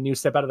try something new,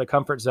 step out of their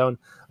comfort zone,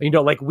 you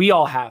know, like we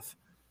all have.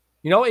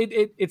 You know,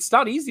 it's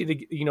not easy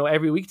to, you know,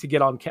 every week to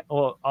get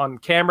on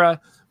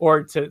camera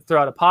or to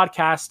throw out a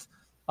podcast,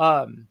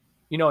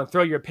 you know, and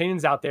throw your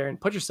opinions out there and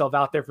put yourself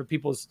out there for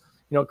people's,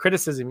 you know,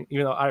 criticism.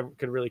 Even though I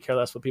could really care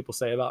less what people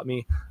say about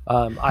me,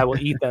 I will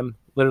eat them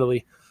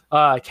literally.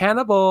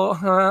 Cannibal.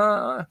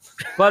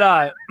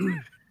 But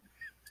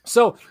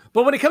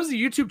when it comes to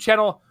the YouTube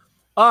channel,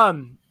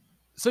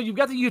 so you've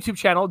got the YouTube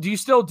channel. Do you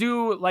still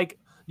do like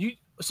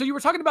so you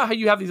were talking about how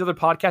you have these other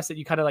podcasts that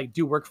you kind of like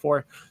do work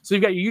for. So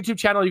you've got your YouTube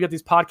channel, you got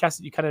these podcasts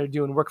that you kind of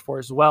do and work for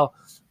as well.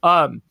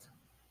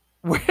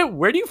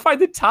 Where do you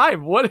find the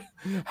time?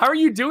 How are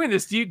you doing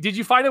this? Did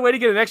you find a way to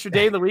get an extra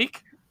day in the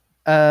week?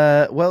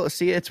 Well,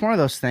 see, it's one of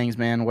those things,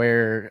 man,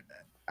 where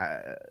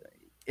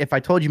if I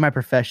told you my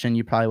profession,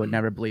 you probably would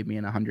never believe me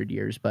in 100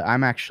 years, but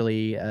I'm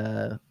actually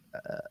I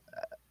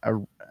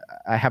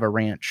have a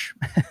ranch.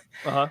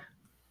 Uh-huh.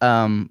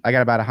 I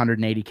got about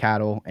 180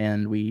 cattle,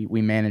 and we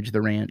manage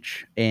the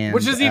ranch. And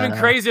which is even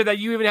crazier that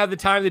you even have the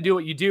time to do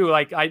what you do.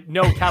 Like, I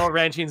know cattle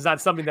ranching is not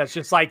something that's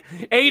just like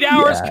 8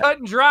 hours cut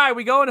and dry,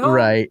 we going home.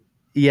 Right.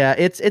 Yeah,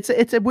 it's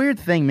a weird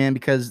thing, man,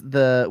 because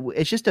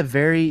it's just a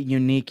very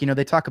unique, you know,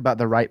 they talk about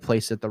the right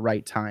place at the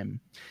right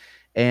time.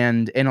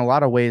 And in a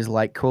lot of ways,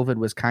 like, COVID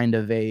was kind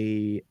of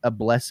a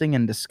blessing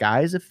in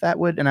disguise, if that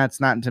would, and that's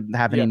not to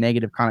have any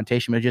negative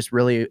connotation, but it just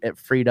really, it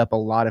freed up a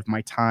lot of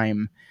my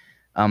time,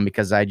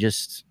 because I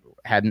just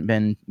hadn't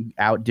been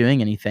out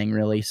doing anything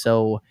really.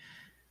 So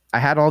I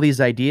had all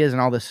these ideas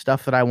and all this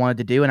stuff that I wanted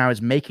to do, and I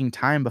was making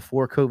time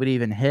before COVID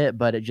even hit,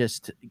 but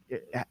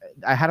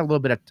I had a little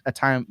bit of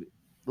time,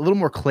 a little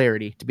more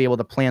clarity to be able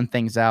to plan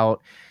things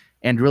out,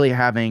 and really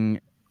having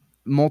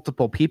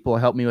multiple people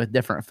help me with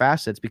different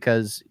facets,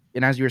 because,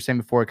 and as you were saying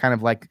before, kind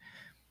of like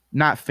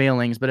not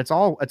failings, but it's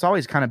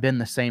always kind of been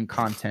the same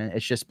content.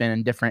 It's just been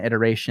in different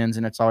iterations,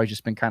 and it's always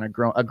just been kind of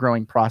a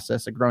growing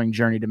process, a growing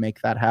journey to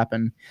make that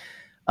happen.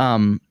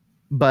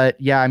 But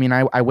yeah, I mean,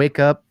 I wake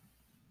up,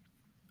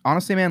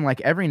 honestly, man,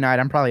 like every night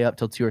I'm probably up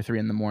till 2 or 3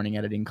 in the morning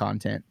editing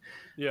content,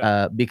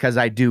 because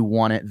I do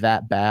want it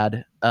that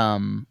bad.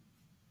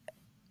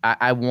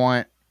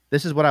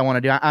 This is what I want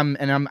to do.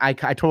 I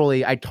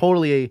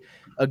totally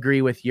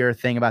agree with your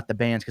thing about the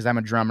bands, because I'm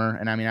a drummer,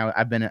 and I mean,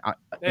 I've been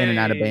in and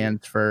out of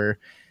bands for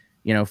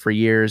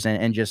years,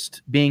 and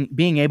just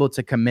being able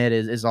to commit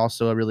is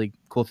also a really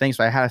cool thing.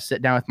 So I had to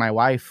sit down with my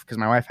wife, because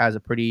my wife has a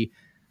pretty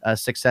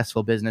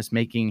successful business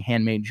making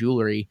handmade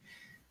jewelry,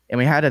 and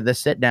we had the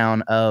sit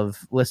down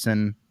of,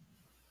 listen,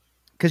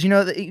 because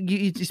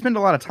you spend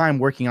a lot of time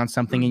working on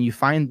something, and you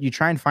try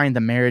and find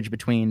the marriage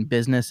between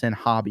business and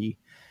hobby.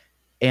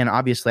 And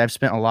obviously I've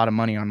spent a lot of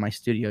money on my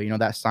studio.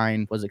 That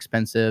sign was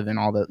expensive, and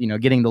all the,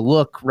 getting the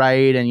look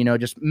right, and,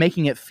 just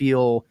making it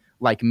feel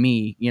like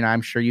me.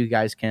 I'm sure you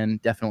guys can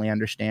definitely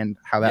understand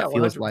how that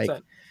feels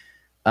 100%.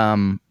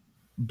 Like.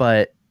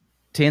 But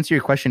to answer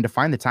your question, to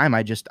find the time,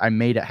 I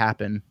made it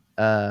happen.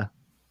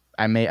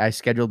 I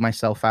scheduled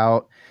myself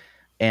out,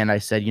 and I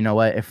said, you know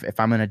what, if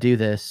I'm going to do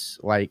this,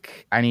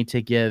 like, I need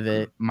to give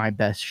it my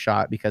best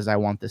shot, because I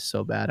want this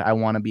so bad. I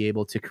want to be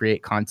able to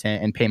create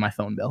content and pay my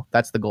phone bill.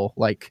 That's the goal.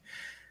 Like,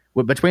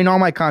 between all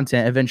my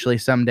content, eventually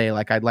someday,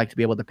 like, I'd like to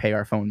be able to pay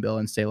our phone bill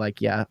and say,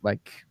 like, yeah,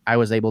 like, I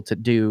was able to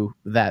do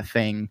that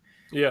thing.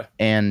 Yeah.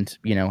 And,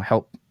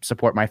 help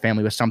support my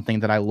family with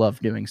something that I love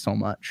doing so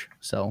much.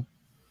 So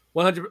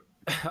 100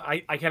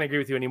 I can't agree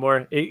with you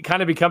anymore. It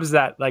kind of becomes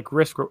that like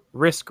risk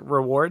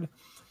reward.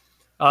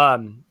 I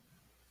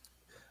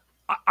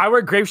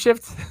work grave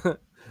shift.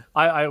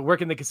 I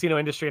work in the casino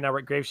industry and I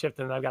work grave shift,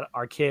 and I've got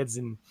our kids,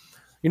 and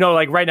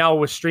like right now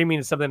with streaming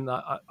is something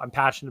I'm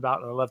passionate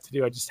about and I love to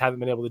do. I just haven't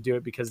been able to do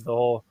it because of the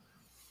whole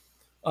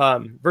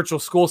virtual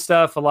school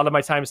stuff. A lot of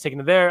my time is taken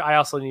to there. I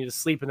also need to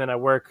sleep, and then I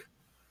work,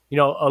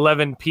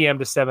 11 p.m.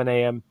 to 7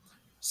 a.m.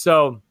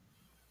 So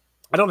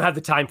I don't have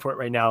the time for it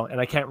right now, and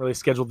I can't really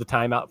schedule the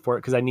time out for it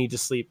because I need to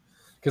sleep.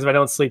 Because if I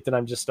don't sleep, then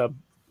I'm just a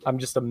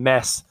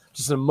mess,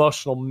 just an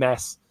emotional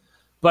mess.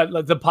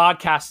 But the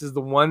podcast is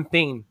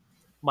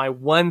my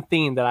one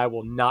thing that I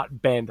will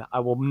not bend.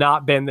 I will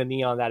not bend the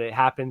knee on that. It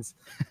happens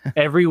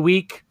every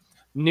week.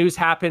 News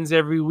happens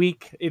every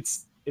week.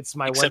 It's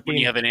my one thing. Except when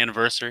you have an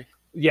anniversary.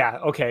 Yeah.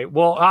 Okay.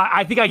 Well,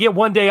 I think I get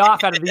one day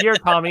off out of the year,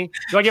 Tommy.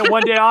 Do I get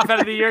one day off out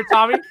of the year,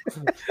 Tommy?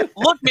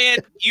 Look, man,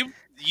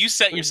 you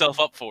set yourself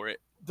up for it.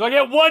 Do I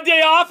get one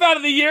day off out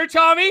of the year,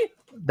 Tommy?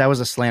 That was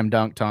a slam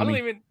dunk,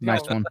 Tommy.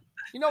 Nice one.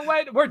 You know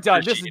what? We're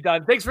done. This is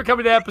done. Thanks for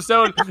coming to the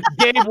episode.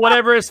 Gabe,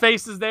 whatever his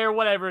face is there,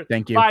 whatever.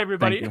 Thank you. Bye,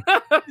 everybody.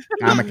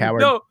 I'm a coward.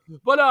 No,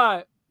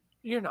 but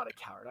you're not a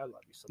coward. I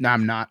love you so much. No,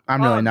 I'm not.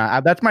 I'm really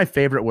not. That's my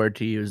favorite word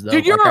to use, though.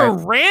 Dude, you're a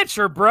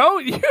rancher, bro.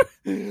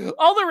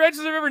 All the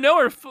ranchers I've ever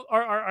known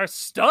are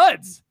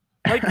studs.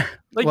 Like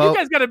well, you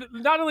guys got to,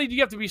 not only do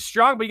you have to be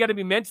strong, but you got to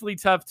be mentally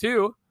tough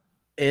too.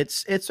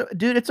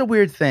 Dude, it's a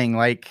weird thing.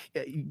 Like,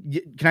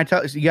 can I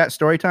tell you got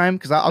story time?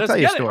 Because I'll tell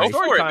you a story.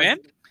 Go for it, man.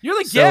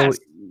 You're the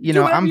guest.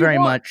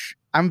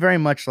 I'm very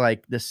much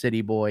like the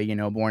city boy,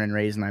 born and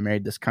raised, and I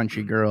married this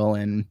country girl,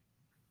 and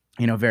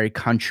very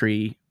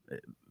country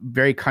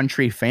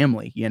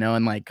family,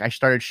 and like I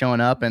started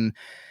showing up, and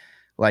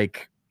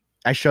like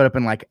I showed up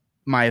in like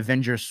my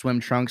Avengers swim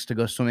trunks to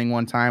go swimming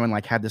one time, and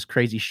like had this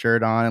crazy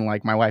shirt on, and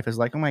like my wife is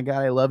like, "Oh my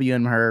God, I love you,"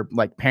 and her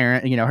like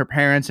her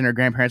parents and her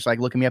grandparents like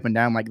looking me up and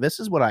down, like, this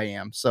is what I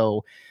am.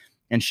 So,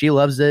 and she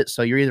loves it.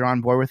 So you're either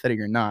on board with it or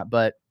you're not.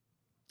 But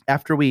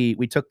after we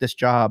took this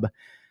job,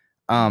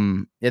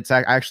 I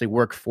actually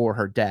work for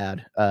her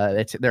dad.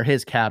 They're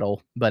his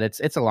cattle, but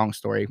it's a long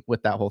story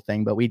with that whole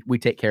thing. But we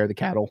take care of the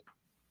cattle.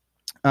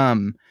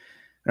 When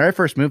I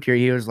first moved here,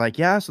 he was like,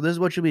 "Yeah, so this is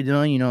what you'll be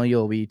doing.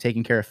 You'll be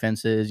taking care of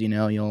fences.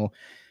 You'll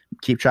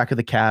keep track of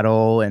the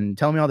cattle and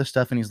tell me all this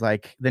stuff." And he's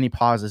like, then he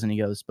pauses and he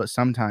goes, "But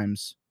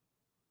sometimes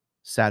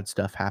sad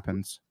stuff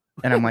happens."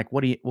 And I'm like,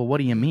 what do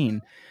you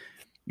mean?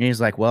 And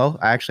he's like, "Well,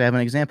 I actually have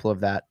an example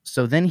of that."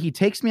 So then he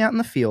takes me out in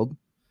the field,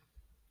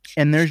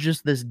 and there's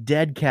just this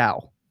dead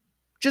cow,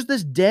 just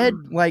this dead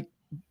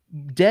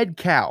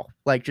cow,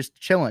 like just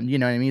chilling. You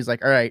know what I mean? He's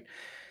like, "All right,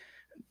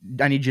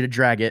 I need you to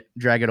drag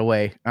it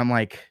away." I'm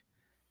like,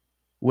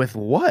 "With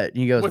what?" And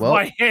he goes, "With "Well,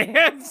 my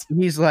hands."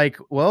 He's like,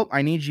 "Well,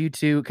 I need you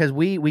to," because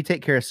we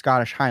take care of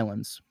Scottish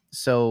Highlands.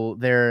 So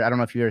I don't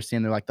know if you've ever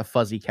seen, they're like the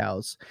fuzzy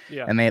cows.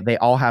 Yeah. And they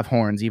all have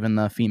horns, even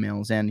the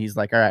females. And he's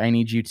like, "All right, I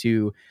need you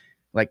to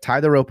like tie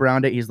the rope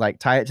around it." He's like,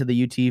 "Tie it to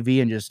the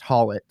UTV and just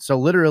haul it." So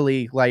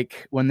literally,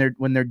 like when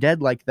they're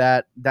dead like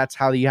that, that's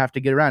how you have to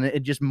get around it.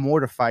 It just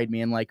mortified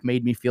me and like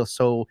made me feel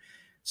so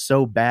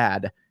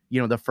bad,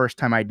 the first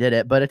time I did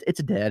it. But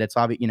it's dead. It's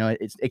obvious,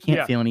 it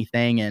can't feel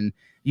anything, and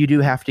you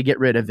do have to get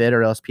rid of it,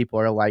 or else people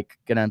are like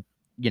gonna,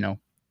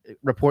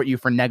 report you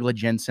for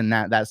negligence and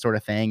that sort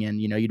of thing.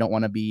 And you don't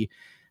want to be,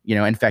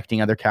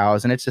 infecting other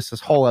cows, and it's just this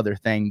whole other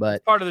thing. But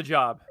it's part of the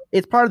job.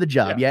 It's part of the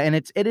job, yeah. And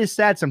it is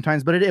sad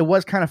sometimes, but it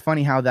was kind of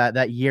funny how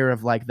that year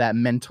of like that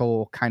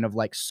mental kind of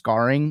like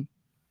scarring.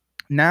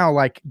 Now,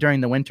 like during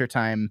the winter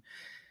time,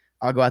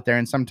 I'll go out there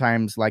and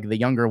sometimes like the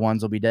younger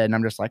ones will be dead, and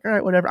I'm just like, all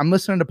right, whatever. I'm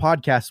listening to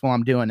podcasts while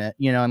I'm doing it,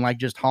 and like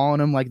just hauling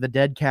them like the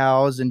dead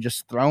cows and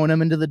just throwing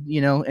them into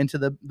the, into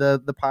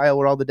the pile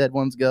where all the dead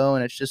ones go.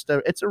 And it's just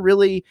it's a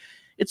really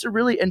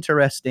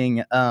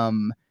interesting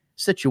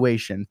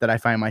situation that I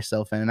find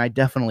myself in, and I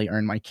definitely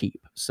earn my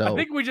keep. So I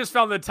think we just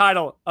found the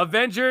title: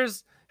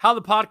 Avengers, how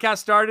the podcast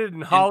started,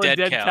 and hauling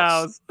dead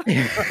cows.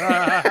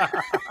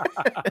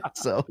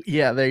 So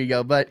yeah, there you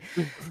go. But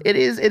it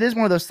is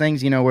one of those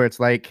things, where it's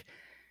like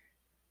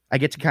I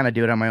get to kind of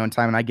do it on my own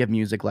time, and I give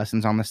music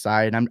lessons on the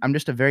side. I'm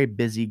just a very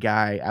busy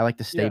guy. I like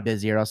to stay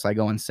busy, or else I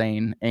go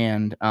insane.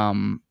 And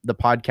the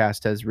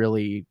podcast has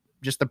really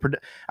just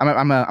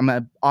I'm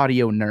a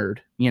audio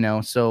nerd,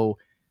 so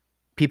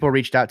people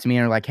reached out to me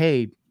and are like,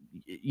 "Hey,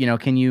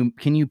 can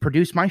you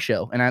produce my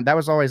show?" And that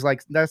was always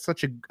like, that's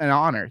such an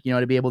honor,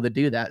 to be able to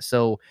do that.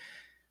 So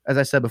as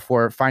I said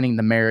before, finding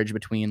the marriage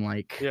between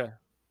like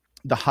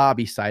the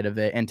hobby side of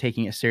it and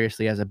taking it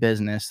seriously as a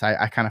business,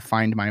 I kind of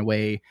find my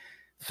way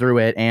through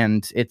it,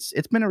 and it's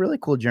been a really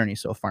cool journey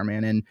so far,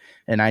 man.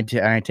 And I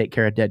take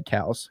care of dead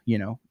cows,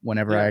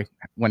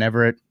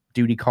 whenever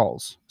duty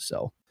calls.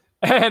 So.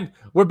 And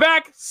we're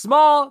back.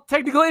 Small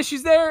technical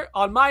issues there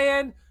on my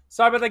end.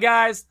 Sorry about that,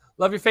 guys.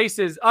 Love your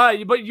faces.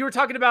 But you were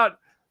talking about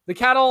the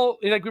cattle,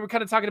 like we were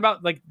kind of talking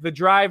about like the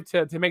drive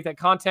to make that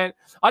content.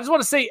 I just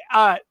want to say,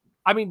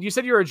 you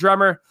said you're a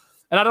drummer.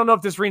 and I don't know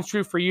if this rings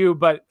true for you,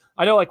 but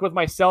I know like with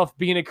myself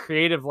being a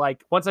creative,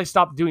 like once I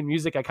stopped doing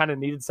music, I kind of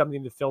needed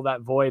something to fill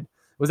that void.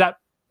 Was that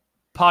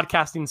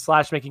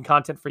podcasting / making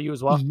content for you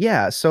as well?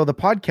 Yeah. So the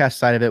podcast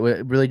side of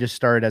it really just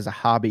started as a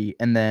hobby,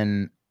 and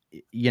then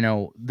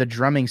the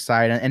drumming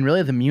side and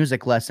really the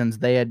music lessons,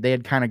 they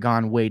had kind of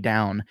gone way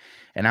down,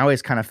 and I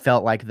always kind of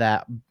felt like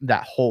that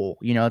hole.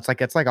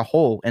 It's like a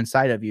hole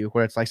inside of you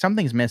where it's like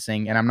something's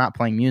missing, and I'm not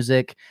playing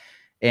music.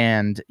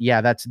 And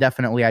yeah, that's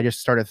definitely, I just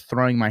started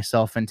throwing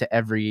myself into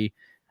every.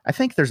 I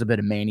think there's a bit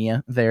of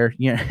mania there.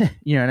 You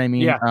know what I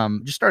mean? Yeah.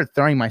 Just started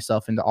throwing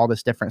myself into all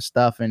this different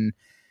stuff, and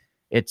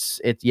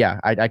it's yeah,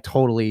 I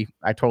totally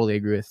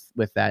agree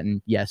with that.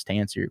 And yes, to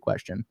answer your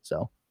question,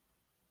 so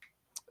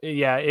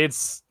yeah,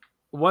 it's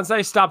once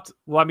I stopped.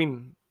 Well, I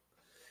mean,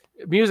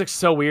 music's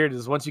so weird.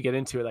 Is once you get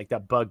into it, like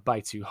that bug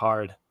bites you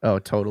hard. Oh,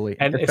 totally,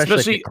 and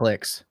especially if it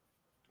clicks.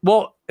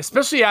 Well,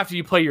 especially after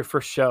you play your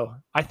first show.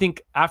 I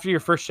think after your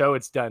first show,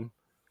 it's done.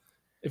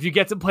 If you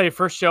get to play a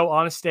first show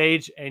on a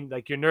stage and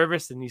like you're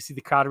nervous and you see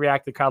the crowd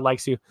react, the crowd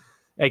likes you,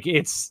 like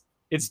it's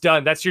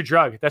done. That's your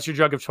drug. That's your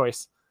drug of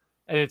choice.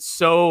 And it's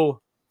so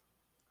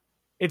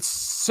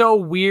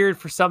weird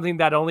for something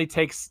that only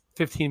takes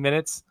 15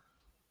 minutes,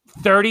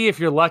 30 if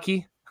you're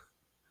lucky.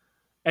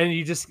 And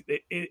you just,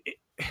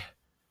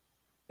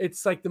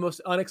 it's like the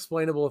most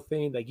unexplainable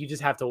thing. Like you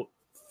just have to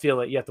feel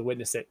it. You have to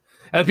witness it.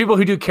 And the people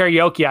who do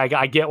karaoke,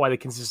 I get why they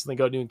consistently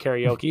go doing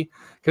karaoke,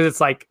 because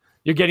it's like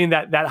you're getting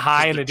that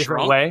high in a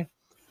different way.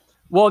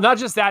 Well, not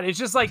just that. It's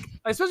just like,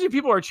 especially if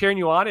people are cheering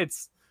you on,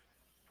 it's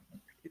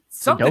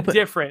something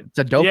different. It's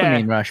a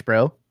dopamine rush,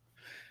 bro.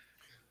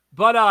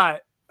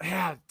 But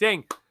yeah,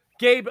 dang.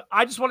 Gabe,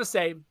 I just want to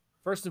say,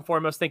 first and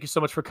foremost, thank you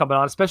so much for coming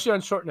on, especially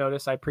on short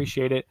notice. I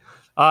appreciate it.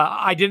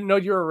 I didn't know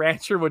you were a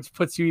rancher, which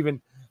puts you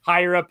even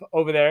higher up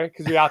over there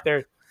because you're out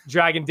there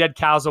dragging dead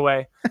cows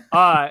away.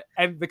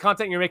 And the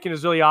content you're making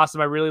is really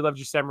awesome. I really loved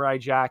your Samurai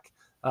Jack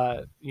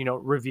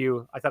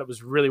review. I thought it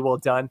was really well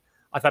done.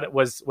 I thought it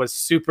was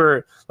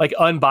super like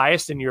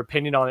unbiased, and your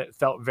opinion on it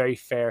felt very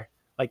fair.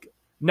 Like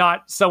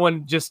not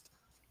someone just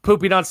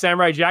pooping on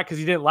Samurai Jack because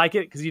he didn't like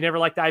it, because he never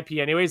liked the IP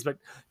anyways, but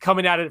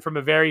coming at it from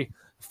a very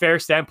fair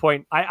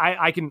standpoint.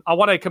 I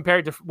want to compare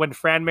it to when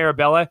Fran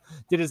Marabella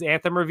did his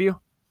Anthem review.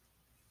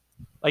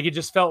 Like it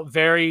just felt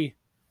very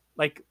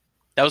like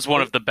that was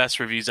one of the best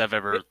reviews I've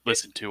ever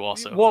listened to.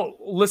 Also, well,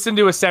 listen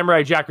to a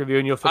Samurai Jack review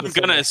and you'll feel. I'm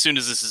gonna as soon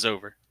as this is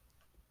over.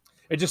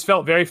 It just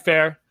felt very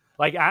fair.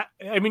 Like I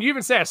mean, you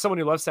even say as someone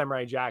who loves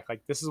Samurai Jack,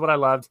 like this is what I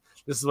loved,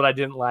 this is what I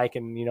didn't like,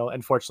 and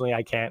unfortunately,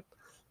 I can't.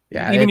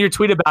 Yeah. Even your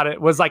tweet about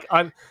it was like,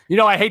 I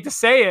hate to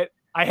say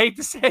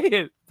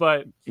it,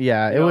 but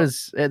yeah,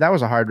 that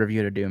was a hard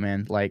review to do,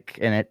 man. Like,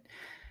 and it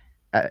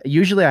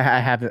usually I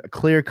have a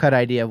clear cut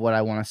idea of what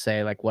I want to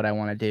say, like what I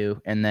want to do,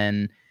 and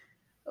then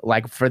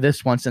like for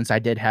this one, since I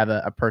did have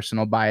a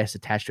personal bias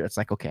attached to it, it's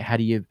like, okay, how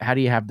do you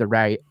have the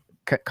right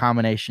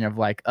combination of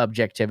like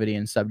objectivity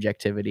and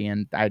subjectivity?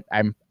 And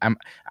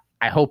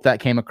I hope that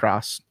came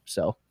across.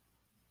 So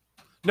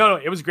no,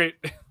 it was great.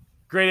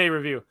 Great A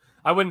review.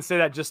 I wouldn't say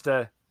that just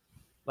to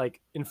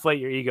like inflate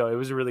your ego. It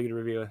was a really good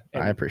review.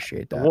 And I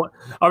appreciate that.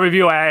 A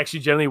review I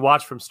actually generally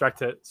watch from start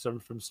to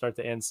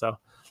end. So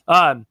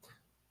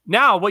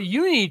now what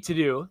you need to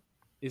do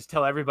is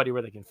tell everybody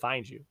where they can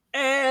find you.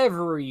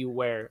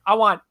 Everywhere. I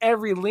want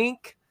every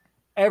link,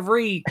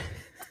 every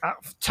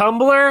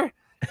Tumblr,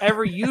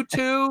 every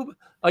YouTube,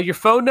 your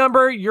phone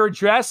number, your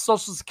address,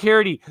 social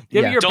security.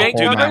 Give me your bank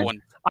number. That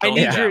one. I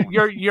need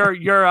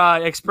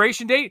your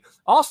expiration date.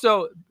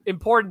 Also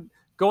important,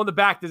 go in the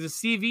back. There's a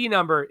CV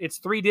number. It's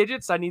 3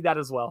 digits. I need that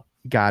as well.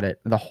 Got it.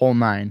 The whole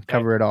 9.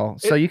 Cover it all.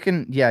 So you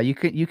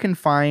can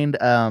find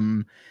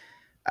I'm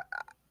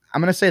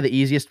gonna say the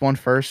easiest one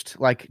first.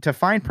 Like to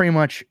find pretty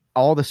much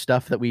all the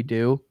stuff that we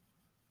do,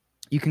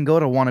 you can go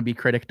to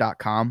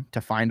wannabecritic.com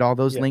to find all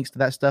those links to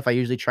that stuff. I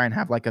usually try and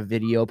have like a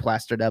video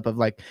plastered up of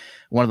like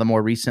one of the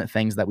more recent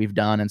things that we've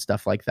done and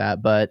stuff like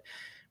that. But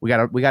we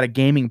got a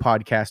gaming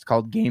podcast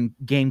called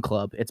Game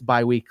Club. It's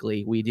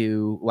bi-weekly. We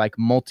do like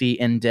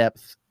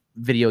in-depth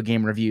video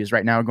game reviews.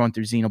 Right now we're going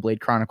through Xenoblade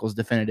Chronicles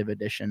Definitive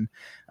Edition,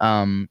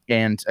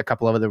 and a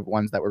couple of other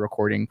ones that we're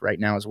recording right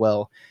now as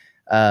well.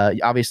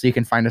 Obviously you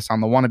can find us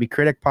on the Wannabe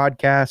Critic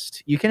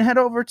podcast. You can head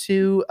over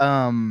to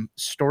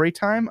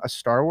Storytime, a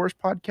Star Wars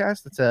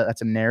podcast.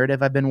 That's a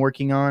narrative I've been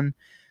working on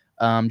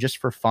just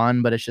for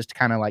fun, but it's just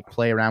kind of like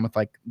play around with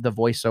like the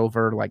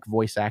voiceover, like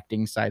voice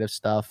acting side of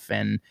stuff,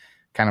 and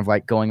kind of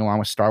like going along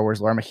with Star Wars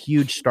lore. I'm a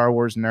huge Star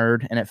Wars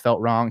nerd, and it felt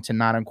wrong to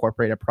not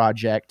incorporate a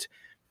project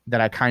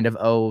that I kind of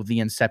owe the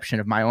inception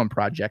of my own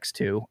projects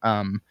to.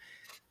 And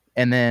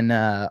then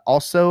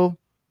also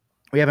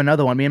we have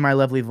another one. Me and my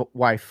lovely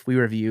wife, we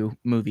review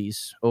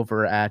movies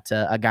over at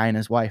A Guy and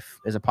His Wife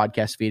is a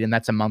podcast feed, and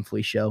that's a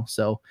monthly show.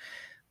 So,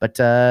 but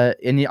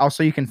and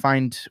also you can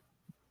find,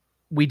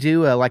 we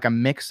do like a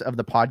mix of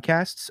the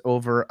podcasts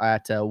over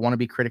at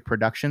Wannabe Critic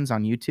Productions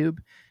on YouTube.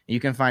 You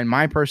can find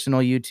my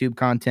personal YouTube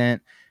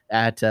content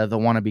at the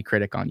Wannabe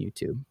Critic on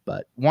YouTube.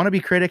 But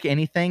Wannabe Critic,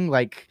 anything,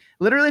 like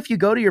literally if you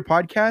go to your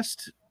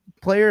podcast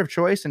player of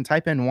choice and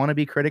type in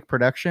Wannabe Critic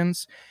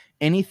Productions.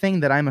 Anything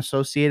that I'm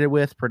associated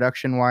with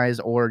production wise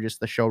or just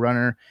the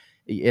showrunner,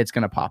 it's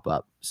going to pop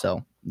up.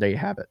 So there you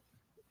have it.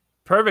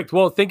 Perfect.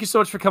 Well, thank you so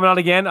much for coming on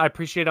again. I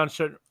appreciate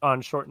it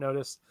on short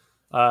notice.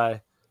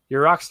 You're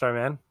a rock star,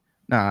 man.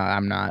 No,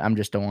 I'm not. I'm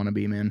just a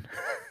wannabe, man.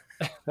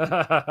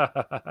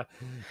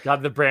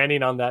 God, the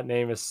branding on that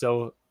name is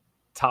so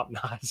top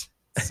notch.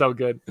 So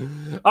good.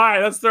 All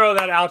right, let's throw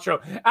that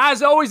outro.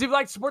 As always, if you'd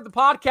like to support the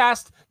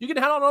podcast, you can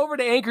head on over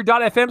to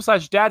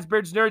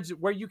anchor.fm/dadsbeardsnerds,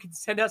 where you can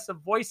send us a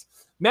voice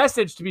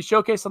message to be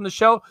showcased on the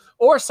show,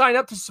 or sign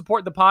up to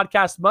support the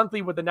podcast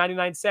monthly with a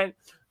 99-cent,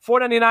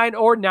 $4.99,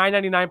 or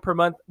 $9.99 per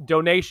month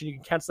donation. You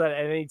can cancel that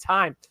at any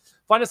time.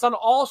 Find us on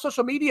all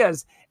social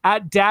medias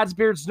at Dad's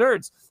Beards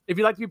Nerds. If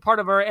you'd like to be part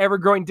of our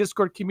ever-growing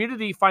Discord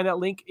community, find that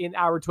link in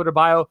our Twitter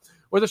bio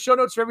or the show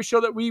notes for every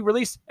show that we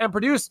release and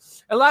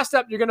produce. And last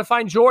up, you're going to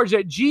find George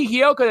at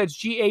GHIOCO, that's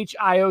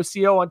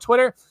GHIOCO on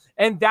Twitter,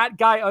 and that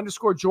guy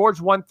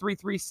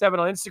 _George1337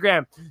 on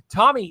Instagram.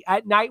 Tommy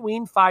at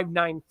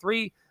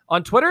Nightwing593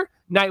 on Twitter,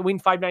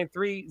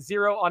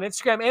 Nightwing5930 on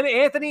Instagram, and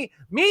Anthony,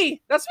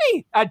 that's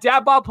me, at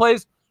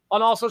DadBobPlays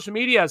on all social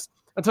medias.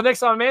 Until next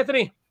time, I'm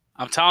Anthony.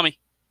 I'm Tommy.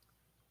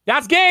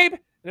 That's Gabe.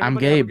 I'm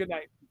Gabe. Have a good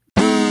night.